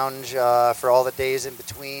Jerry Lounge for all the days in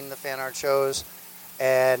between the fan art shows,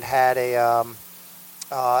 and had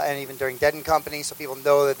and even during Dead and Company, so people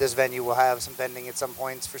know that this venue will have some vending at some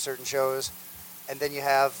points for certain shows. And then you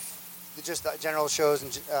have just general shows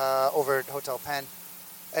over at Hotel Penn,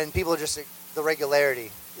 and people just the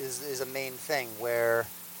regularity is a main thing where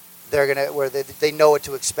they know what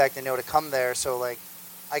to expect and know to come there. So like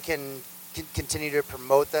I can continue to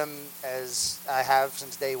promote them as I have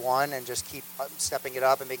since day one, and just keep stepping it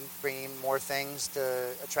up and bringing more things to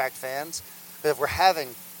attract fans. But if we're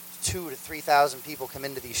having 2,000 to 3,000 people come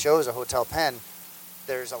into these shows at Hotel Penn,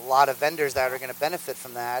 there's a lot of vendors that are going to benefit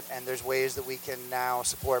from that, and there's ways that we can now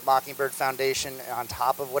support Mockingbird Foundation on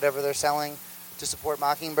top of whatever they're selling to support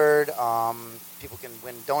Mockingbird. People can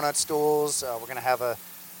win donut stools. We're going to have a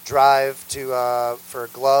drive for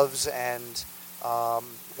gloves and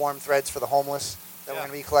warm threads for the homeless that we're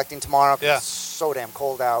going to be collecting tomorrow because it's so damn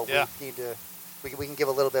cold out. Yeah. We can give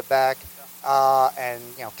a little bit back, and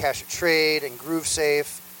Cash or Trade and Groove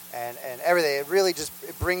Safe. And everything. It really just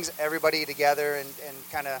brings everybody together and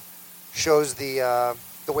kind of shows the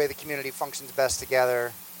way the community functions best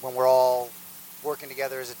together when we're all working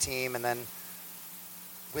together as a team. And then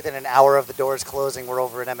within an hour of the doors closing, we're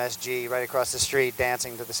over at MSG right across the street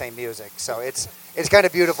dancing to the same music. So it's kind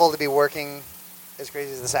of beautiful to be working, as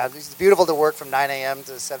crazy as this sounds. It's beautiful to work from 9 a.m.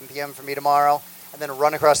 to 7 p.m. for me tomorrow, and then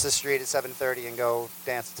run across the street at 7:30 and go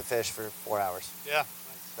dance to Fish for 4 hours. Yeah.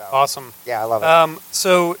 So, awesome. Yeah, I love it.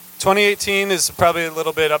 So 2018 is probably a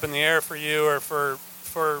little bit up in the air for you or for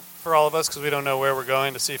all of us because we don't know where we're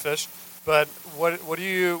going to see Fish. But what do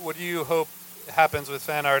you hope happens with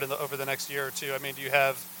fan art over the next year or two? I mean, do you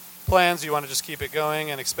have plans? Do you want to just keep it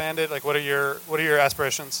going and expand it? Like, what are your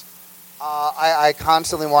aspirations? I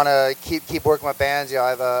constantly want to keep working with bands.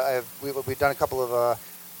 We've done a couple of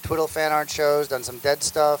Twiddle fan art shows, done some Dead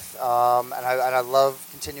stuff, and I love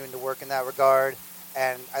continuing to work in that regard.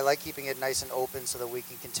 And I like keeping it nice and open so that we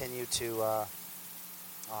can continue to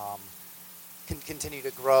continue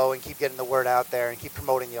to grow and keep getting the word out there and keep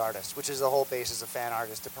promoting the artists, which is the whole basis of fan art,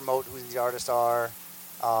 is to promote who the artists are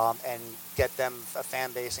and get them a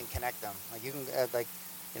fan base and connect them. Like you can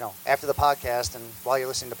after the podcast and while you're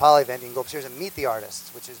listening to Polyvent, you can go upstairs and meet the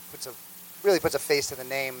artists, which really puts a face to the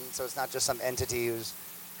name. So it's not just some entity who's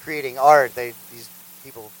creating art. These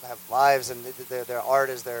people have lives, and their art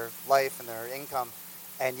is their life and their income,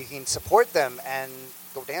 and you can support them and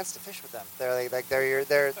go dance to Fish with them.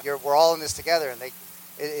 We're all in this together, and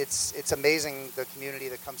it's amazing the community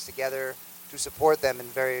that comes together to support them in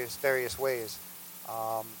various ways,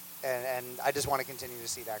 and I just want to continue to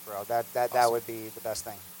see that grow. That would be the best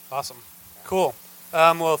thing. Awesome, cool.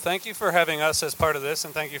 Well, thank you for having us as part of this,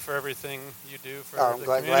 and thank you for everything you do for the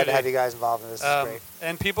community. Glad to have you guys involved in this. It's great.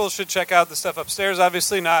 And people should check out the stuff upstairs.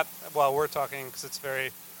 Obviously, not while we're talking because it's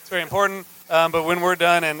very important. But when we're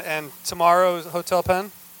done, and tomorrow is Hotel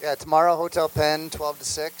Penn. Yeah, tomorrow Hotel Penn, 12 to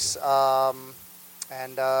 6,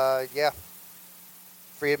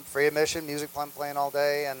 free admission, music playing all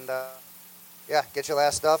day, and get your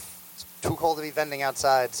last stuff. It's too cold to be vending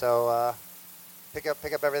outside, so. Pick up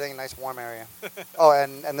everything in a nice warm area. Oh,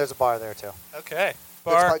 and there's a bar there too. Okay.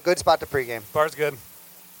 Good spot to pregame. Bar's good.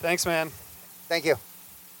 Thanks, man. Thank you.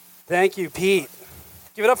 Thank you, Pete.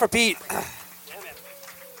 Give it up for Pete.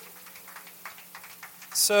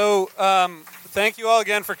 So, thank you all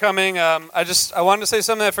again for coming. I wanted to say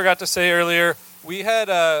something I forgot to say earlier. We had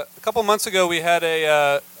a couple months ago. We had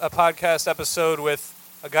a podcast episode with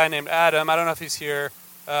a guy named Adam. I don't know if he's here.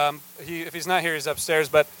 If he's not here, he's upstairs.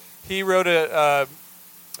 But he wrote a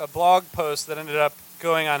blog post that ended up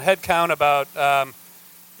going on Headcount about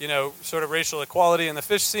sort of racial equality in the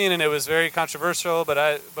Fish scene, and it was very controversial.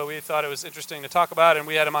 But we thought it was interesting to talk about, and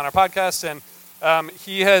we had him on our podcast. And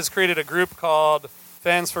he has created a group called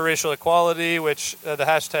Fans for Racial Equality, which the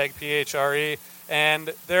hashtag PHRE,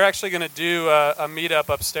 and they're actually going to do a meetup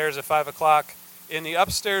upstairs at 5 o'clock in the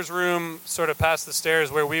upstairs room, sort of past the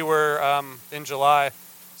stairs where we were in July.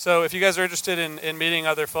 So if you guys are interested in meeting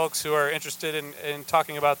other folks who are interested in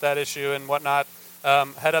talking about that issue and whatnot,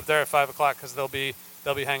 head up there at 5 o'clock because they'll be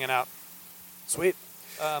hanging out. Sweet.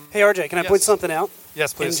 Hey, RJ, can I point something out?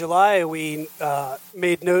 Yes, please. In July, we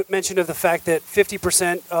made mention of the fact that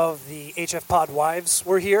 50% of the HF Pod wives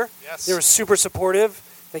were here. Yes. They were super supportive.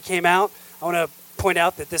 They came out. I want to point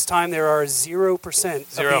out that this time there are 0%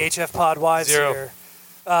 of the HF Pod wives here.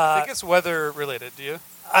 I think it's weather related. Do you?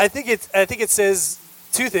 I think it says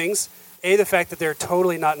two things. A, the fact that they're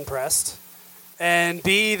totally not impressed. And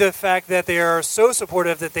B, the fact that they are so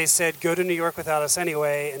supportive that they said, go to New York without us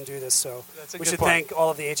anyway and do this. So we should thank all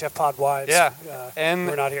of the HF Pod wives and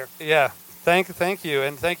who are not here. Yeah. Thank you.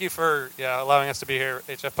 And thank you for allowing us to be here,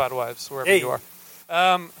 HF Pod wives, wherever you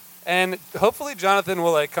are. And hopefully Jonathan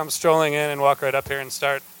will come strolling in and walk right up here and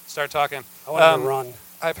start talking. I want him to run.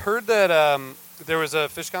 I've heard that there was a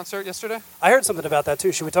Phish concert yesterday. I heard something about that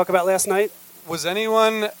too. Should we talk about last night? Was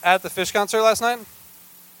anyone at the Phish concert last night?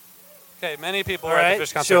 Okay, many people were at the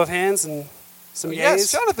Phish concert. Show of hands and some yays.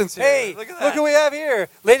 Yes, Jonathan's here. Hey, look at that. Look who we have here.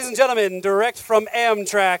 Ladies and gentlemen, direct from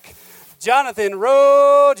Amtrak, Jonathan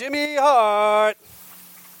Rowe, Jimmy Hart.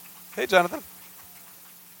 Hey, Jonathan.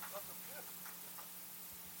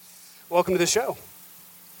 Welcome to the show.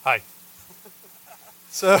 Hi.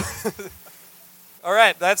 So, all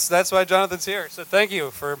right, that's why Jonathan's here. So thank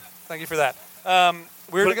you for that.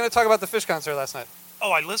 We were going to talk about the Phish concert last night.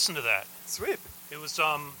 Oh, I listened to that. Sweet. It was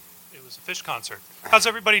a Phish concert. How's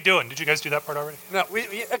everybody doing? Did you guys do that part already? No,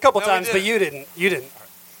 we a couple times, but you didn't. You didn't.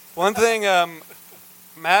 One thing,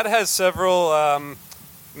 Matt has several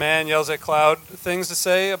man yells at cloud things to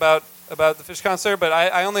say about the Phish concert, but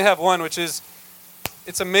I only have one, which is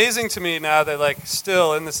it's amazing to me now that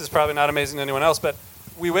still, and this is probably not amazing to anyone else, but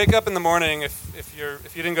we wake up in the morning if you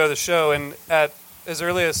didn't go to the show, and at as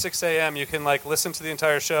early as 6 a.m. you can listen to the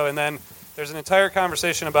entire show, and then there's an entire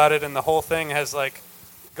conversation about it, and the whole thing has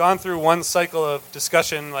gone through one cycle of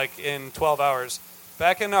discussion in 12 hours.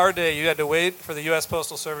 Back in our day, you had to wait for the U.S.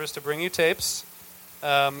 Postal Service to bring you tapes.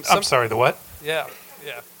 I'm sorry, the what? Yeah.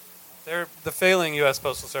 They're the failing U.S.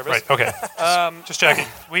 Postal Service. Right, okay. Just checking.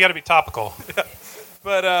 We got to be topical. Yeah.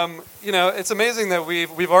 But, it's amazing that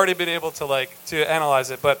we've already been able to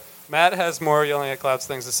analyze it. But Matt has more Yelling at Clouds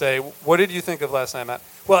things to say. What did you think of last night, Matt?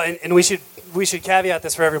 Well, and we should caveat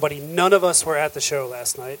this for everybody. None of us were at the show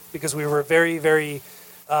last night because we were very, very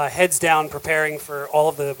heads down preparing for all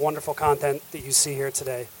of the wonderful content that you see here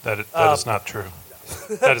today. That is not true.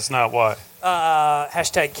 That is not why.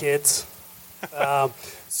 Hashtag kids.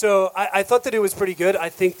 So I thought that it was pretty good. I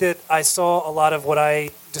think that I saw a lot of what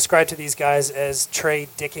I described to these guys as Trey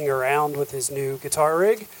dicking around with his new guitar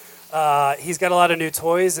rig. He's got a lot of new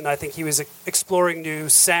toys, and I think he was exploring new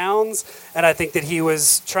sounds, and I think that he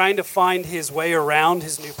was trying to find his way around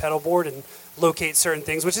his new pedal board and locate certain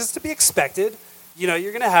things, which is to be expected.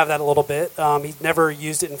 You're going to have that a little bit. He never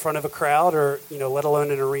used it in front of a crowd or, let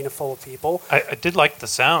alone an arena full of people. I did like the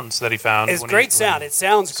sounds that he found. It's great sound. It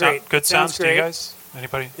sounds great. Good sounds to you guys?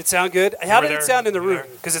 Anybody? It sound good? How did it sound in the room?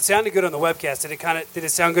 Because it sounded good on the webcast. Did it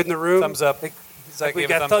sound good in the room? Thumbs up. We've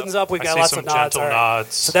got thumbs up. We've got lots of nods. Gentle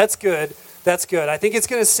nods. So that's good. That's good. I think it's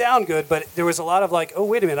going to sound good, but there was a lot of oh,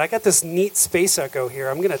 wait a minute. I got this neat space echo here.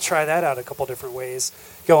 I'm going to try that out a couple different ways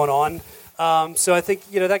going on. So I think,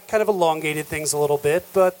 that kind of elongated things a little bit.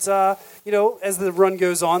 But, as the run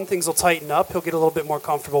goes on, things will tighten up. He'll get a little bit more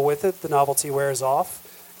comfortable with it. The novelty wears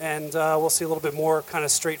off. And we'll see a little bit more kind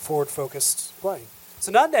of straightforward focused playing.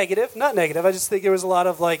 So not negative. I just think there was a lot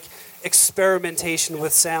of experimentation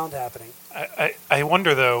with sound happening. I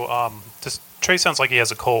wonder though, Trey sounds like he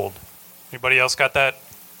has a cold. Anybody else got that?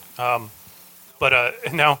 But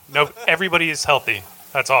no, everybody is healthy.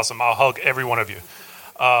 That's awesome. I'll hug every one of you.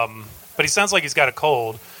 But he sounds like he's got a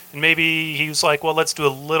cold, and maybe he was like, well, let's do a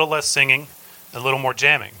little less singing, a little more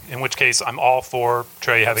jamming, in which case I'm all for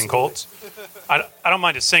Trey having colds. I don't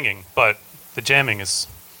mind his singing, but the jamming is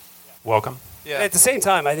welcome. Yeah. At the same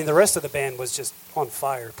time, I think the rest of the band was just on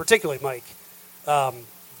fire, particularly Mike.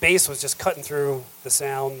 Bass was just cutting through the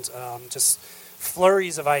sound, just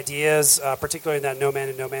flurries of ideas, particularly in that No Man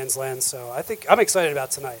in No Man's Land. So I think I'm excited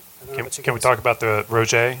about tonight. Can we talk about the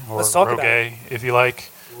Roger or Rogue, if you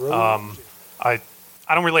like? I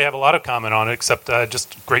don't really have a lot of comment on it, except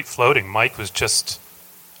just great floating. Mike was just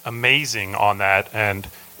amazing on that, and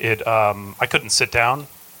it. I couldn't sit down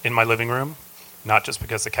in my living room, not just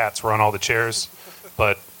because the cats were on all the chairs,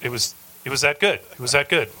 but it was that good. It was that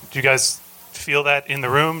good. Do you guys feel that in the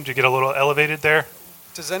room? Do you get a little elevated there?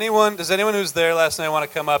 Does anyone who's there last night want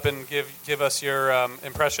to come up and give us your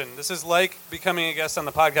impression? This is like becoming a guest on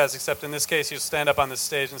the podcast, except in this case, you stand up on this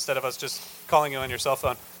stage instead of us just calling you on your cell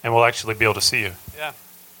phone. And we'll actually be able to see you. Yeah.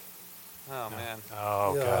 Oh, man.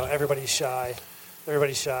 Oh, God. Everybody's shy.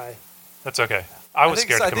 That's okay. I was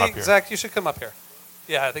scared to come up here. Zach, you should come up here.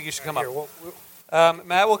 Yeah, I think you should come up.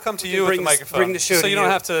 Matt will come to you with the microphone. Bring the show so to you don't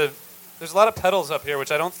have to. There's a lot of pedals up here,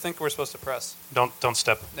 which I don't think we're supposed to press. Don't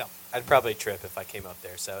step. No. I'd probably trip if I came up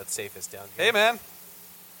there, so it's safest down here. Hey, man.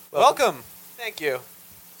 Welcome. Thank you.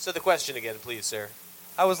 So the question again, please, sir.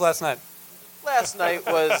 How was last night? Last night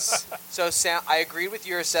was sound. I agreed with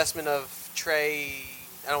your assessment of Trey.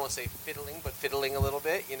 I don't want to say fiddling, but fiddling a little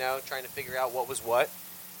bit. Trying to figure out what was what.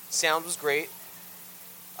 Sound was great.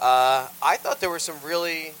 I thought there were some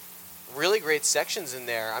really, really great sections in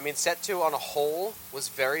there. I mean, set 2 on a whole was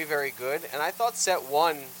very, very good, and I thought set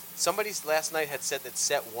 1. Somebody last night had said that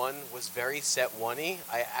set 1 was very set 1-y.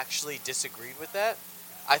 I actually disagreed with that.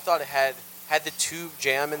 I thought it had the tube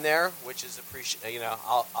jam in there, which is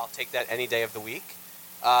I'll take that any day of the week.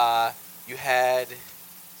 You had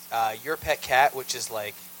Your Pet Cat, which is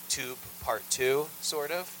like Tube Part 2,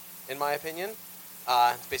 sort of, in my opinion.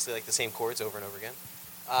 It's basically like the same chords over and over again.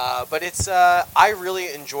 But it's I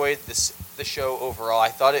really enjoyed the show overall. I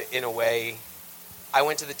thought it, in a way, I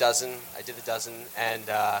went to the dozen. I did the dozen, and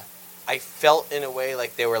I felt in a way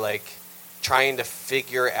like they were like trying to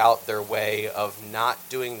figure out their way of not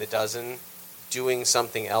doing the dozen, doing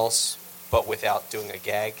something else, but without doing a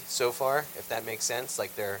gag so far, if that makes sense.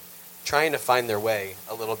 Like they're trying to find their way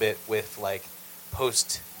a little bit with like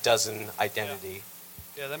post-dozen identity.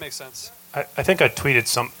 Yeah, that makes sense. I think I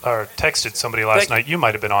texted somebody last night. You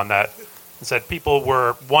might have been on that. And said people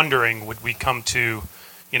were wondering, would we come to,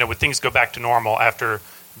 would things go back to normal after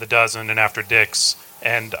the dozen and after Dick's?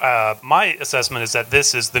 And my assessment is that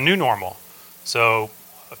this is the new normal. So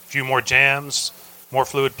a few more jams, more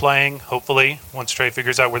fluid playing, hopefully, once Trey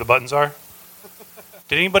figures out where the buttons are.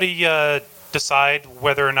 Did anybody decide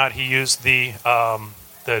whether or not he used the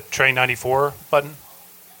Trey 94 button?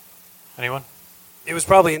 Anyone? It was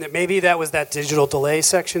probably in there. Maybe that was that digital delay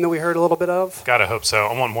section that we heard a little bit of. Gotta hope so.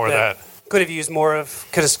 I want more of that. Could have used more of,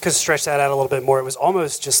 could have stretched that out a little bit more. It was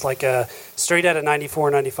almost just like a straight out of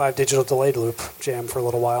 94, 95 digital delayed loop jam for a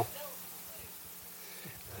little while.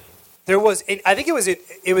 There was, I think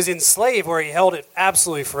it was in Slave where he held it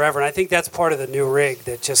absolutely forever, and I think that's part of the new rig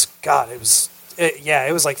that just, God, it was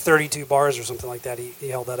like 32 bars or something like that. He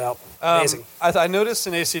held that out. Amazing. I noticed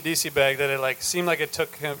in AC/DC bag that it seemed like it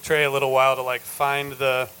took Trey a little while to find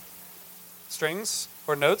the strings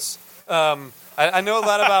or notes. I know a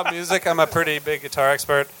lot about music. I'm a pretty big guitar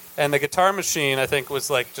expert, and the Guitar Machine I think was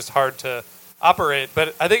just hard to operate.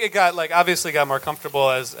 But I think it got obviously got more comfortable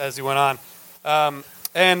as you went on.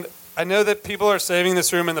 And I know that people are saving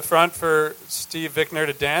this room in the front for Steve Vickner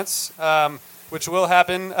to dance, which will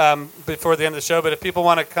happen before the end of the show. But if people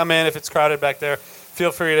want to come in, if it's crowded back there,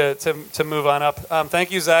 feel free to move on up. Thank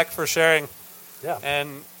you, Zach, for sharing. Yeah.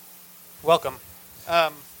 And welcome. Okay.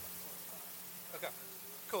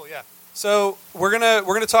 Cool. Yeah. So we're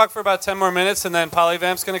gonna talk for about 10 more minutes, and then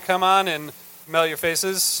Polyvamp's gonna come on and melt your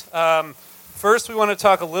faces. First, we want to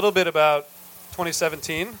talk a little bit about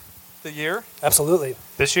 2017, the year. Absolutely.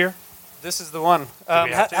 This year? This is the one.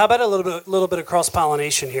 How about a little bit of cross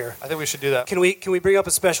pollination here? I think we should do that. Can we bring up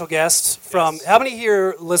a special guest from? Yes. How many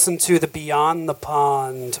here listen to the Beyond the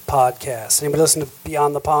Pond podcast? Anybody listen to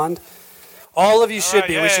Beyond the Pond? All of you should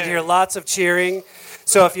be. Yeah, we should hear lots of cheering.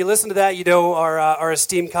 So if you listen to that, our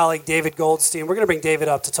esteemed colleague David Goldstein. We're going to bring David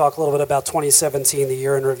up to talk a little bit about 2017, the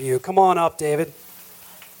year in review. Come on up, David.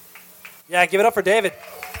 Yeah, give it up for David.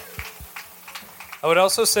 I would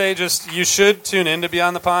also say you should tune in to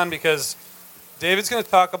Beyond the Pond because David's going to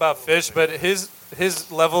talk about Phish, but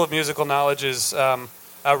his level of musical knowledge is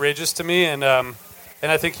outrageous to me, and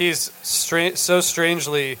I think he's so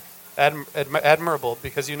strangely admirable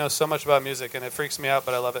because you know so much about music, and it freaks me out,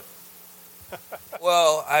 but I love it.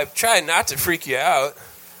 Well, I've tried not to freak you out.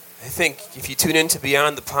 I think if you tune into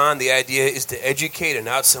Beyond the Pond, the idea is to educate and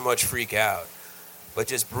not so much freak out. But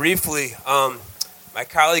just briefly, my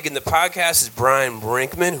colleague in the podcast is Brian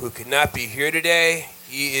Brinkman, who could not be here today.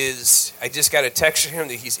 I just got a text from him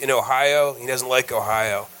that he's in Ohio. He doesn't like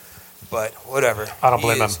Ohio, but whatever. I don't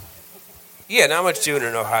blame him. Yeah, not much doing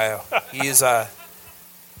in Ohio. He's on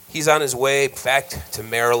his way back to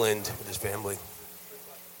Maryland with his family.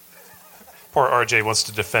 Poor RJ wants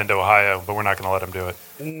to defend Ohio, but we're not going to let him do it.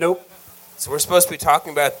 Nope. So we're supposed to be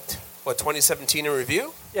talking about, 2017 in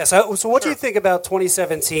review? Yeah, so what do you think about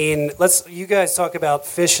 2017? You guys talk about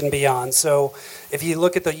Phish and beyond. So if you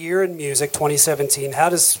look at the year in music, 2017, how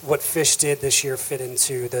does what Phish did this year fit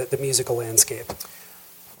into the musical landscape?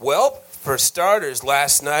 Well, for starters,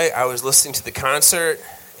 last night I was listening to the concert,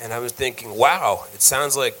 and I was thinking, wow, it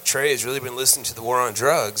sounds like Trey has really been listening to the War on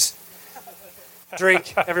Drugs.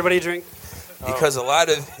 Drink. Everybody drink. Because a lot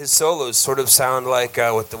of his solos sort of sound like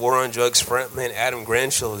what the War on Drugs frontman Adam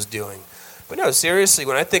Granchill is doing. But no, seriously,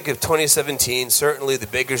 when I think of 2017, certainly the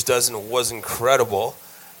Baker's Dozen was incredible.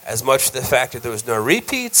 As much the fact that there was no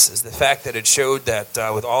repeats as the fact that it showed that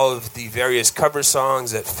with all of the various cover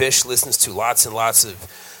songs that Phish listens to lots and lots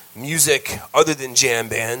of music other than jam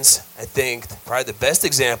bands. I think probably the best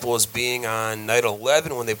example is being on night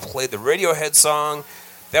 11 when they played the Radiohead song.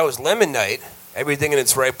 That was Lemon Night, Everything in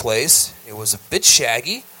Its Right Place. It was a bit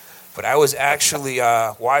shaggy, but I was actually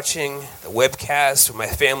watching the webcast with my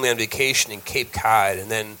family on vacation in Cape Cod, and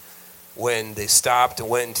then when they stopped and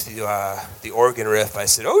went into the organ riff, I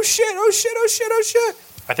said, "Oh shit! Oh shit! Oh shit! Oh shit!"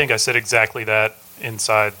 I think I said exactly that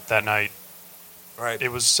inside that night. Right.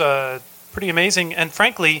 It was pretty amazing, and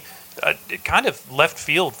frankly, it kind of left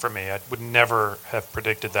field for me. I would never have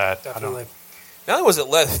predicted that. Definitely. Not only was it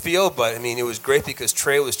left field, but I mean, it was great because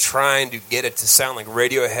Trey was trying to get it to sound like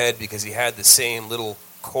Radiohead because he had the same little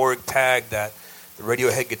Korg tag that the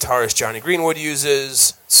Radiohead guitarist Johnny Greenwood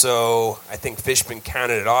uses. So I think Fishman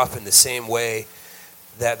counted it off in the same way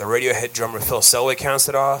that the Radiohead drummer Phil Selleck counts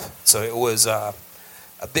it off. So it was a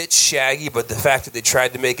bit shaggy, but the fact that they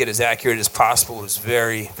tried to make it as accurate as possible was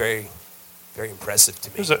very, very, very impressive to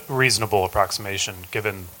me. It was a reasonable approximation,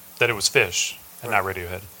 given that it was Phish and not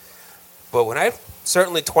Radiohead. But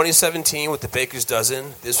certainly 2017 with the Baker's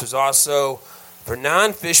Dozen, this was also for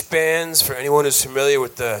non-Phish bands, for anyone who's familiar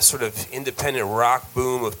with the sort of independent rock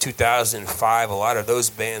boom of 2005, a lot of those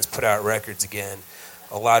bands put out records again.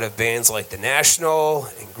 A lot of bands like The National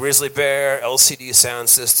and Grizzly Bear, LCD Sound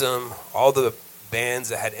System, all the bands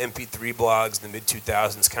that had MP3 blogs in the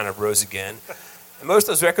mid-2000s kind of rose again. And most of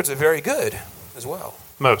those records are very good as well.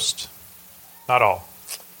 Most. Not all.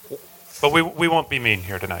 But we won't be mean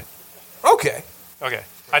here tonight. Okay. Okay.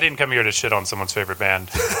 I didn't come here to shit on someone's favorite band.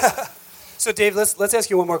 So, Dave, let's ask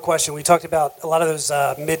you one more question. We talked about a lot of those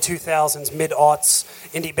mid-2000s, mid-aughts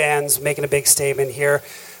indie bands making a big statement here.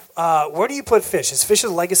 Where do you put Phish? Is Phish a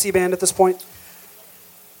legacy band at this point?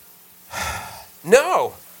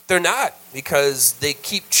 No, they're not, because they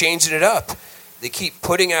keep changing it up. They keep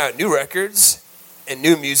putting out new records and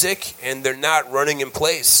new music, and they're not running in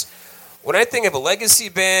place. When I think of a legacy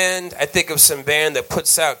band, I think of some band that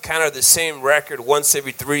puts out kind of the same record once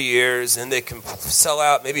every 3 years, and they can sell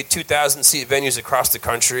out maybe 2,000-seat venues across the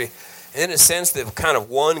country. And in a sense, they've kind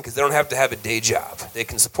of won because they don't have to have a day job. They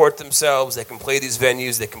can support themselves, they can play these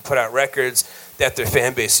venues, they can put out records that their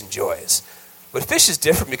fan base enjoys. But Phish is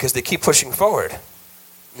different because they keep pushing forward.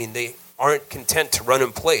 I mean, they aren't content to run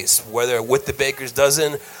in place, whether with the Baker's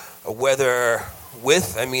Dozen or whether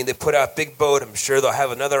they put out Big Boat. I'm sure they'll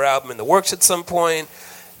have another album in the works at some point.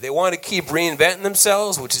 They want to keep reinventing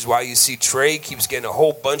themselves, which is why you see Trey keeps getting a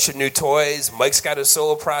whole bunch of new toys. Mike's got a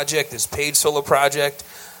solo project, his Page solo project.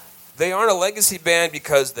 They aren't a legacy band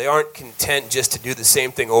because they aren't content just to do the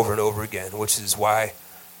same thing over and over again, which is why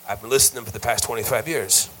I've been listening to them for the past 25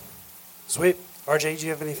 years. Sweet. RJ, do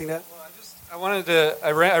you have anything to add?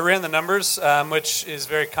 I ran the numbers, which is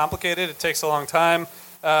very complicated. It takes a long time.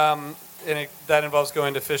 That involves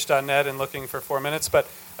going to phish.net and looking for 4 minutes. But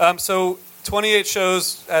so 28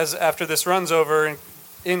 shows after this runs over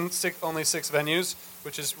in only 6 venues,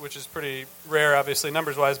 which is pretty rare, obviously,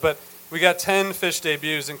 numbers-wise. But we got 10 Phish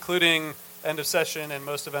debuts, including End of Session, and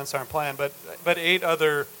most events aren't planned. But 8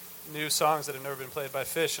 other new songs that have never been played by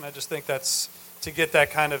Phish, and I just think that's to get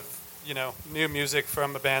that kind of new music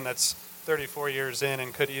from a band that's 34 years in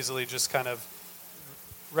and could easily just kind of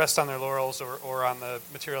rest on their laurels or on the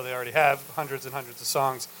material they already have, hundreds and hundreds of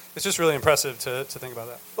songs. It's just really impressive to think about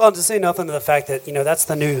that. Well, to say nothing to the fact that,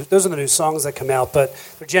 those are the new songs that come out, but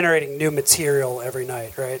they're generating new material every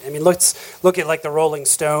night, right? I mean, let's look at like the Rolling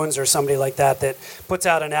Stones or somebody like that puts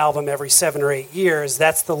out an album every 7 or 8 years.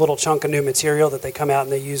 That's the little chunk of new material that they come out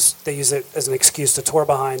and they use it as an excuse to tour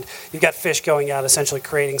behind. You've got Phish going out, essentially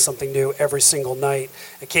creating something new every single night,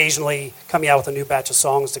 occasionally coming out with a new batch of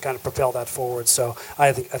songs to kind of propel that forward. So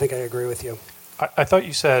I think I agree with you. I thought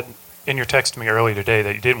you said in your text to me earlier today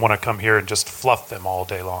that you didn't want to come here and just fluff them all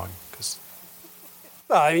day long.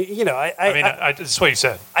 Well, that's what you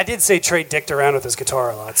said. I did say Trey dicked around with his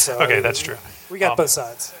guitar a lot. So okay, that's true. We got both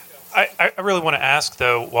sides. I really want to ask,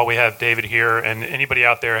 though, while we have David here and anybody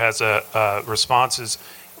out there has a response, is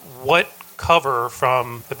what cover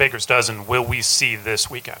from the Baker's Dozen will we see this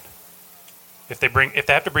weekend? If they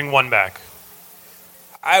have to bring one back.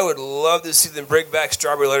 I would love to see them bring back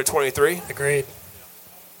Strawberry Letter 23. Agreed.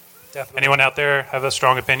 Definitely. Anyone out there have a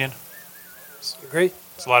strong opinion? Agreed.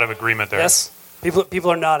 There's a lot of agreement there. Yes.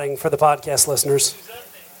 People are nodding for the podcast listeners.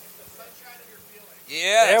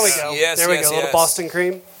 Yes. There we go. Yes, there we go. A little Boston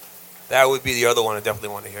Cream. That would be the other one I definitely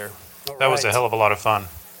want to hear. That was a hell of a lot of fun.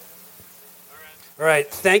 All right.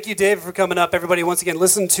 Thank you, David, for coming up. Everybody, once again,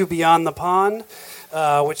 listen to Beyond the Pond.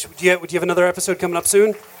 Which do you have another episode coming up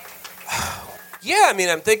soon? Yeah, I mean,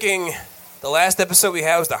 I'm thinking the last episode we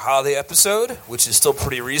had was the holiday episode, which is still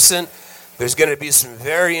pretty recent. There's going to be some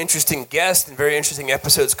very interesting guests and very interesting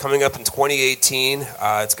episodes coming up in 2018.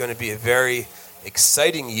 It's going to be a very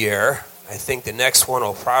exciting year. I think the next one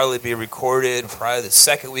will probably be recorded probably the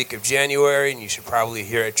second week of January, and you should probably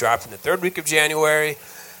hear it drop in the third week of January.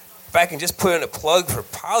 If I can just put in a plug for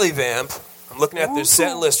Polyvamp, I'm looking at their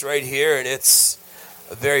set list right here, and it's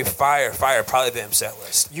a very fire Polyvamp set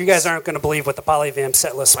list. You guys aren't going to believe what the Polyvamp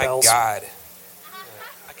set list spells. My God.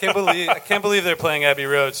 I can't believe they're playing Abbey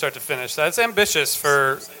Road start to finish. That's ambitious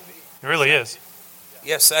for. It really is.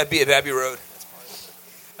 Yes, I'd be at Abbey Road.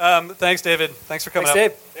 Thanks, David. Thanks for coming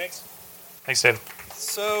Thanks, up. Dave. Thanks, David.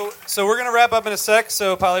 So we're gonna wrap up in a sec.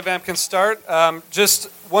 So Polyvamp can start. Just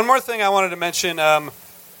one more thing I wanted to mention.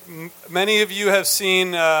 Many of you have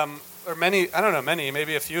seen, maybe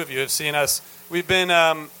a few of you have seen us. We've been.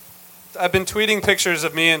 I've been tweeting pictures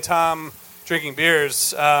of me and Tom drinking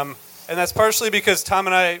beers. And that's partially because Tom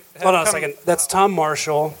and I. Hold on a second. That's Tom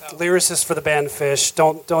Marshall, lyricist for the band Fish.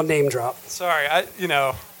 Don't name drop. Sorry,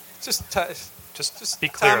 just be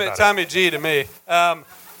clear about it. Tommy G to me.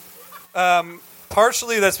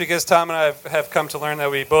 Partially that's because Tom and I have come to learn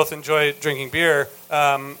that we both enjoy drinking beer,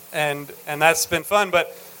 and that's been fun.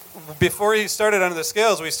 But before he started Under the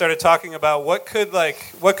Scales, we started talking about what could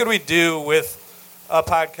we do with a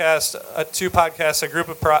podcast, two podcasts, a group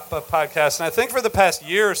of podcasts. And I think for the past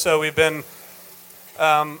year or so, we've been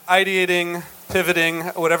ideating, pivoting,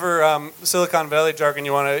 whatever Silicon Valley jargon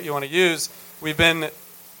you want to use. We've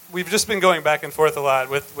just been going back and forth a lot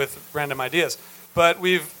with random ideas. But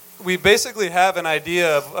we basically have an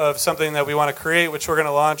idea of something that we want to create, which we're going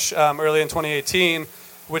to launch early in 2018,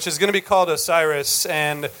 which is going to be called Osiris.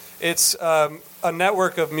 And it's a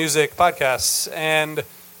network of music podcasts. And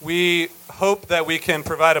we hope that we can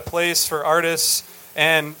provide a place for artists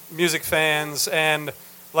and music fans and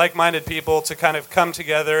like-minded people to kind of come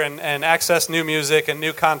together and access new music and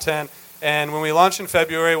new content. And when we launch in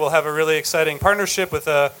February, we'll have a really exciting partnership with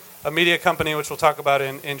a media company, which we'll talk about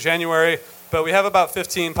in January. But we have about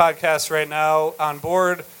 15 podcasts right now on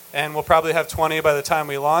board, and we'll probably have 20 by the time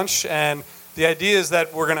we launch. And the idea is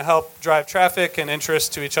that we're going to help drive traffic and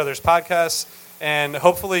interest to each other's podcasts and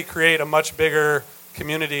hopefully create a much bigger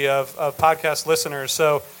community of podcast listeners.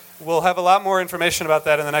 So we'll have a lot more information about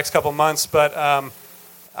that in the next couple months. But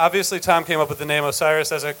obviously, Tom came up with the name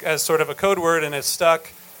Osiris as sort of a code word, and it's stuck.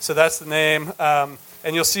 So that's the name.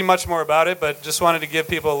 And you'll see much more about it, but just wanted to give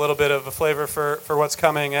people a little bit of a flavor for what's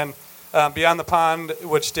coming. And Beyond the Pond,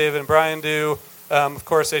 which David and Brian do, of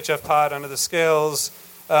course, HF Pod, Under the Scales,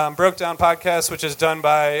 Broke Down Podcast, which is done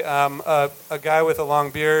by a guy with a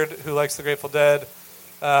long beard who likes the Grateful Dead.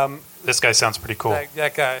 This guy sounds pretty cool.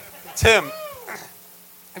 That guy. Tim,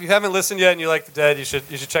 if you haven't listened yet and you like the Dead, you should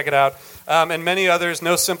check it out. And many others.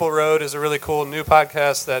 No Simple Road is a really cool new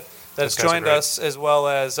podcast that's joined us, as well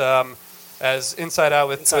as Inside Out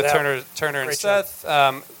with Turner and Seth.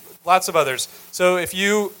 Lots of others. So if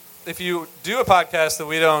you do a podcast that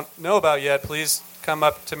we don't know about yet, please come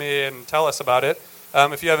up to me and tell us about it.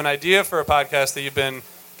 If you have an idea for a podcast that you've been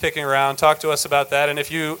kicking around, talk to us about that. And if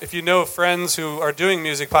you know friends who are doing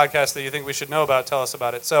music podcasts that you think we should know about, tell us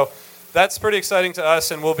about it. So that's pretty exciting to us,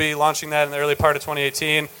 and we'll be launching that in the early part of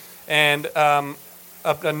 2018. And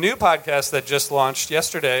a new podcast that just launched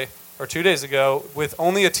yesterday or 2 days ago with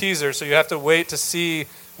only a teaser, so you have to wait to see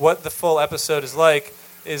what the full episode is like,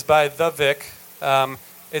 is by The Vic.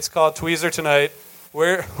 It's called Tweezer Tonight.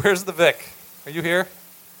 Where's the Vic? Are you here?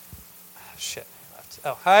 Shit.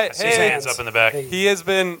 Oh, hi. I see his hands up in the back. He has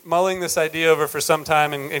been mulling this idea over for some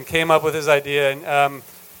time and came up with his idea. And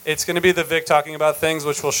it's going to be the Vic talking about things,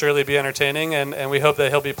 which will surely be entertaining. And we hope that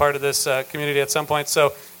he'll be part of this community at some point.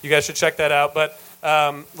 So you guys should check that out. But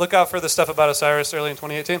look out for the stuff about Osiris early in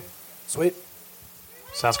 2018. Sweet.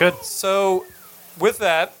 Sounds good. So with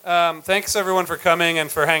that, thanks everyone for coming and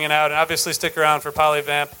for hanging out. And obviously stick around for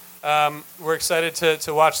Polyvamp. We're excited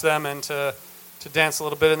to watch them and to dance a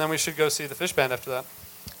little bit, and then we should go see the Fish Band after that.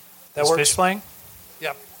 Is Fish playing?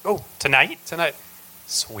 Yeah. Oh, tonight? Tonight.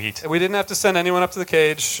 Sweet. We didn't have to send anyone up to the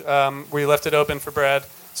cage. We left it open for Brad.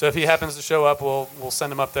 So if he happens to show up, we'll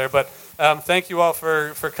send him up there. But thank you all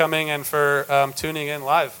for coming and for tuning in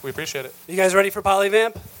live. We appreciate it. You guys ready for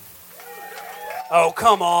Polyvamp? Oh,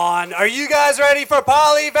 come on. Are you guys ready for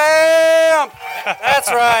Polyvamp? That's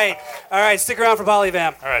right. All right, stick around for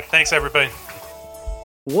Polyvamp. All right, thanks everybody.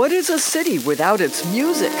 What is a city without its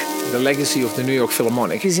music? The legacy of the New York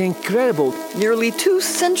Philharmonic is incredible. Nearly 2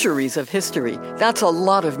 centuries of history. That's a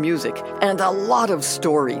lot of music and a lot of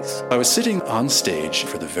stories. I was sitting on stage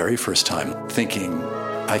for the very first time thinking,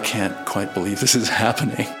 I can't quite believe this is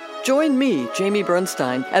happening. Join me, Jamie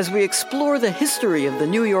Bernstein, as we explore the history of the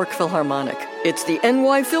New York Philharmonic. It's the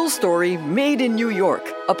NY Phil Story Made in New York,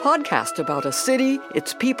 a podcast about a city,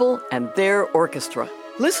 its people, and their orchestra.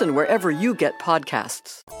 Listen wherever you get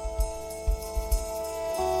podcasts.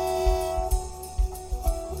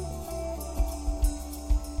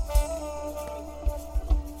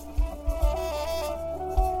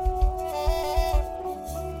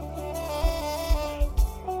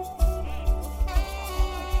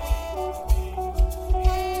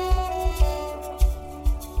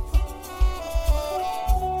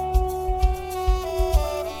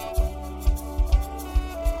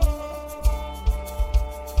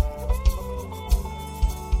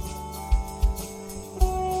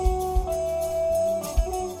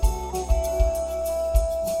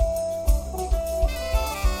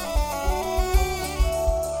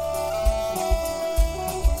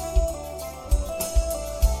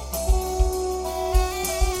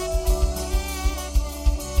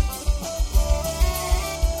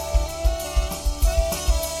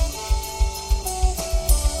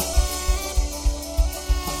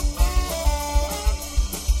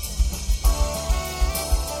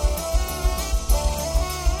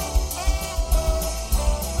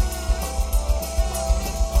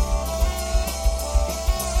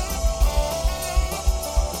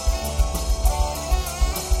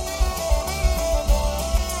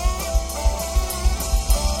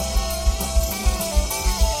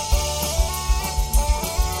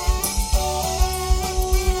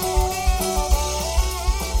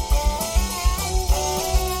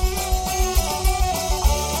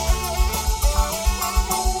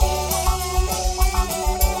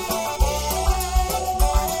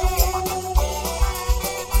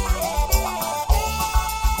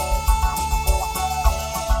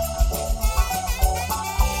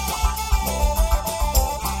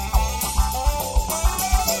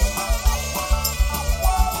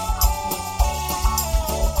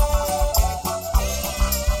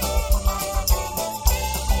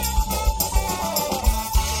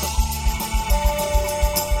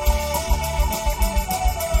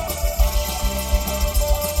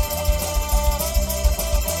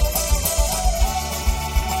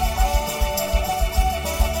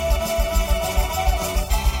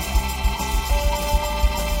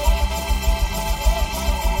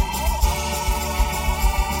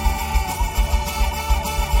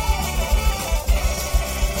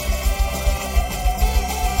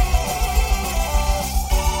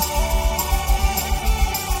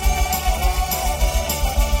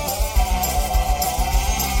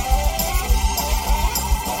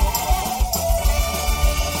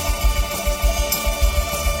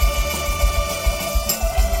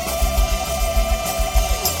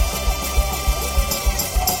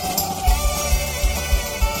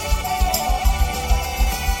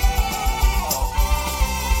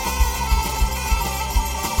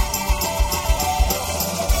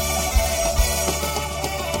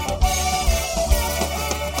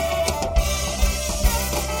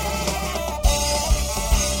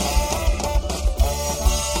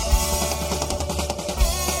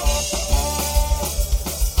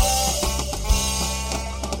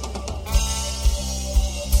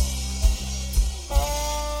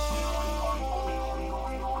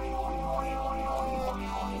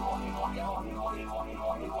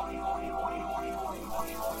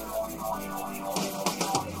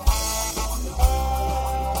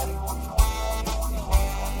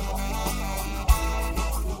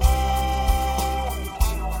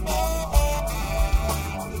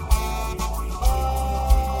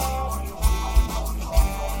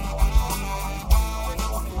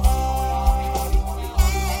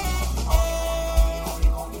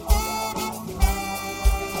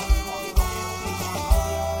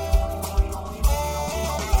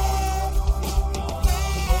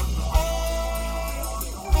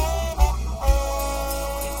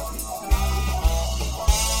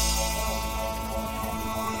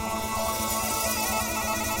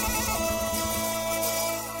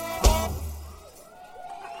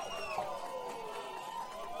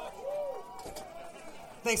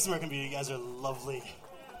 Thanks, American Beauty. You guys are lovely.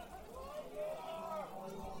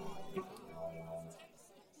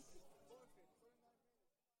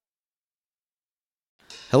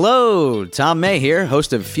 Hello, Tom May here,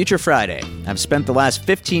 host of Future Friday. I've spent the last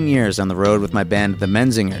 15 years on the road with my band, The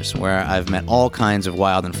Menzingers, where I've met all kinds of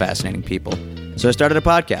wild and fascinating people. So I started a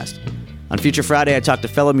podcast. On Future Friday, I talk to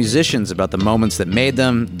fellow musicians about the moments that made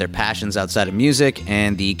them, their passions outside of music,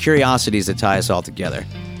 and the curiosities that tie us all together.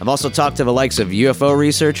 I've also talked to the likes of UFO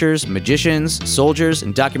researchers, magicians, soldiers,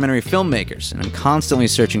 and documentary filmmakers, and I'm constantly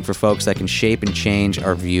searching for folks that can shape and change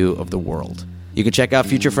our view of the world. You can check out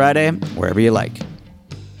Future Friday wherever you like.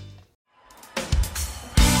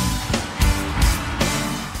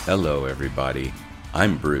 Hello, everybody.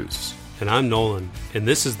 I'm Bruce. And I'm Nolan, and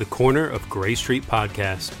this is the Corner of Gray Street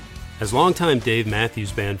podcast. As longtime Dave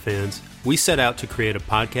Matthews Band fans, we set out to create a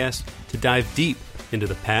podcast to dive deep into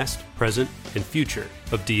the past, present, and future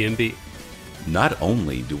of DMB. Not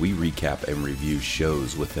only do we recap and review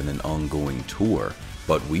shows within an ongoing tour,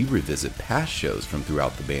 but we revisit past shows from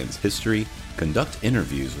throughout the band's history, conduct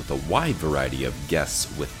interviews with a wide variety of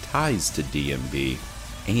guests with ties to DMB,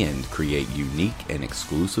 and create unique and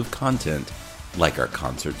exclusive content like our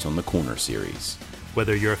Concerts on the Corner series.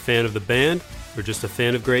 Whether you're a fan of the band or just a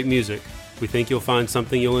fan of great music, we think you'll find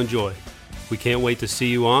something you'll enjoy. We can't wait to see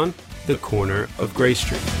you on The Corner of Gray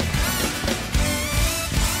Street.